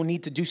one. We don't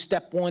need to do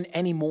step one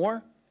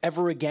anymore,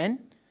 ever again.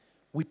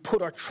 We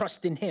put our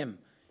trust in him.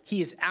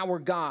 He is our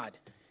God.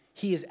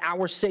 He is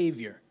our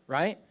Savior,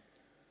 right?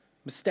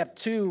 But step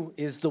two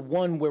is the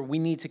one where we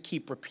need to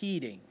keep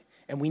repeating,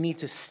 and we need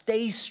to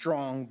stay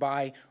strong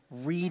by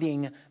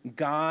reading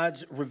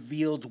God's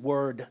revealed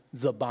word,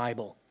 the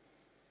Bible.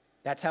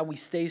 That's how we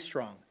stay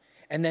strong.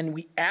 And then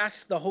we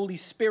ask the Holy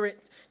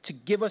Spirit to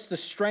give us the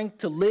strength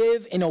to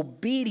live in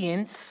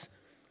obedience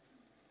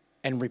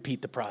and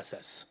repeat the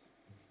process.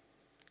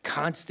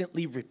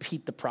 Constantly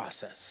repeat the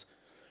process.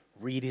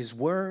 Read his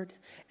word.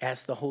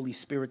 Ask the Holy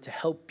Spirit to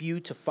help you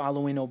to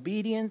follow in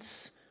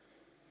obedience.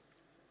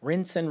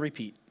 Rinse and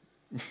repeat.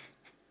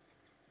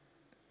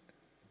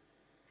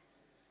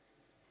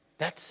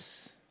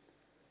 That's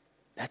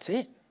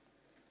it.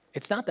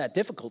 It's not that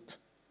difficult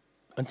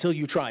until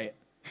you try it.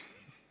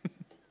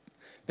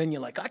 Then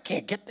you're like, I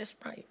can't get this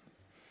right.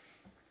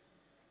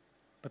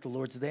 But the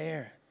Lord's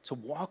there to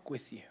walk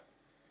with you.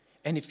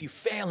 And if you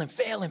fail and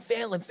fail and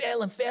fail and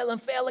fail and fail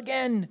and fail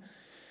again,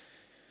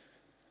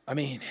 I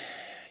mean,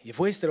 you've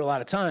wasted a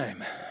lot of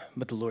time,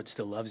 but the Lord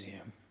still loves you.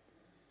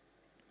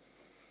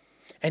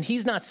 And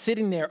he's not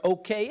sitting there,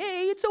 okay,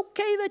 hey, it's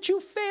okay that you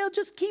failed.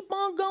 Just keep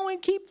on going,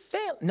 keep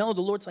failing. No,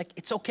 the Lord's like,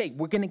 it's okay.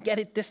 We're going to get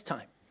it this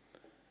time.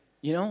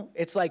 You know,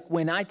 it's like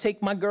when I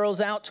take my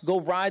girls out to go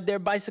ride their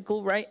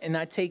bicycle, right? And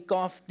I take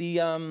off the,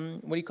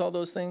 what do you call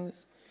those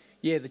things?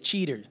 Yeah, the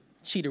cheater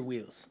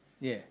wheels.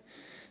 Yeah.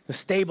 The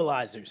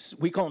stabilizers.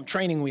 We call them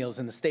training wheels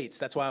in the States.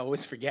 That's why I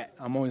always forget.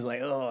 I'm always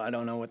like, oh, I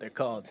don't know what they're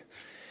called.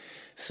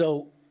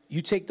 So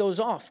you take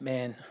those off,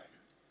 man.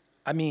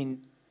 I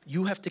mean,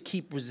 you have to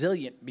keep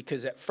resilient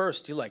because at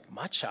first you're like,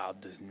 my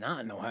child does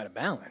not know how to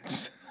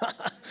balance.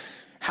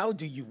 How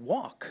do you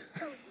walk?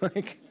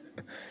 Like,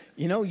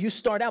 you know, you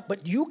start out,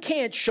 but you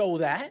can't show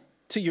that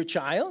to your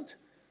child.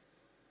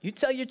 You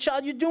tell your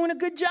child you're doing a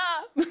good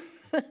job.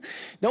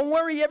 Don't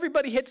worry,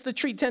 everybody hits the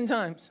tree 10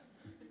 times.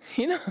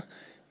 You know,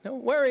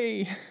 don't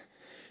worry.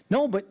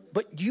 No, but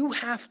you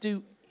have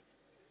to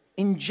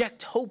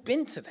inject hope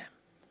into them.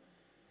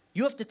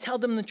 You have to tell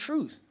them the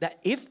truth, that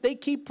if they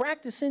keep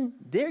practicing,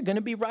 they're going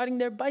to be riding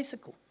their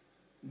bicycle.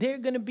 They're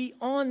going to be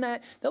on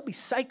that. They'll be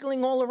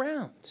cycling all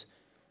around,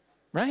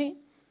 right?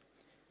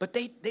 But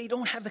they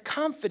don't have the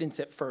confidence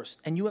at first,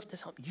 and you have to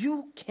tell them,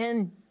 you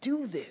can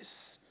do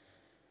this.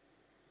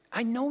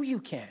 I know you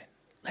can.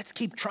 Let's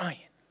keep trying.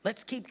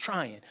 Let's keep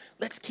trying.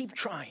 Let's keep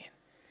trying.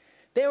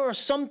 There are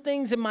some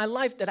things in my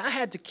life that I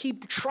had to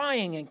keep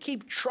trying and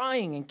keep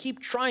trying and keep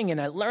trying, and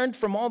I learned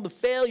from all the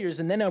failures,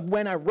 and then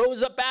when I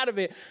rose up out of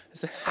it, I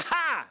said,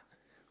 ha-ha,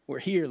 we're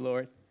here,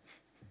 Lord.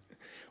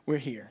 We're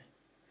here.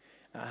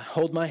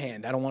 Hold my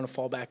hand. I don't want to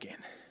fall back in.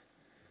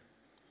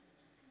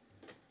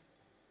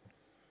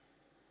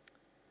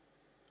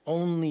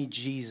 Only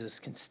Jesus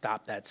can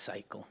stop that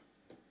cycle.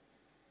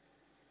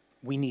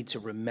 We need to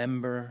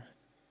remember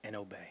and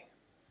obey.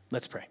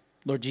 Let's pray.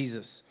 Lord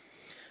Jesus,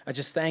 I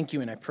just thank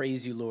you and I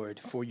praise you, Lord,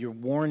 for your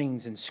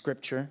warnings in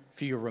Scripture,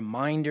 for your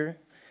reminder,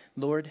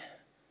 Lord.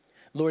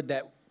 Lord,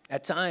 that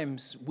at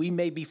times we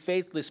may be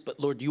faithless, but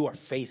Lord, you are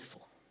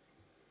faithful.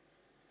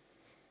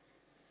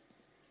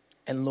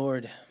 And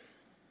Lord,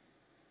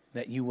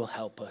 that you will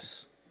help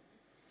us.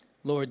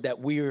 Lord, that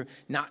we're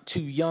not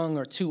too young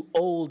or too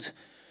old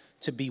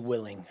to be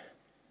willing.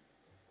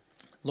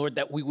 Lord,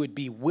 that we would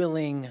be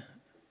willing,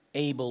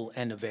 able,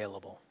 and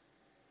available.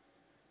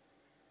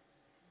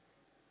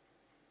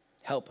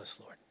 Help us,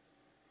 Lord.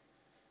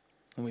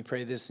 And we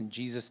pray this in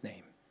Jesus'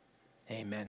 name. Amen.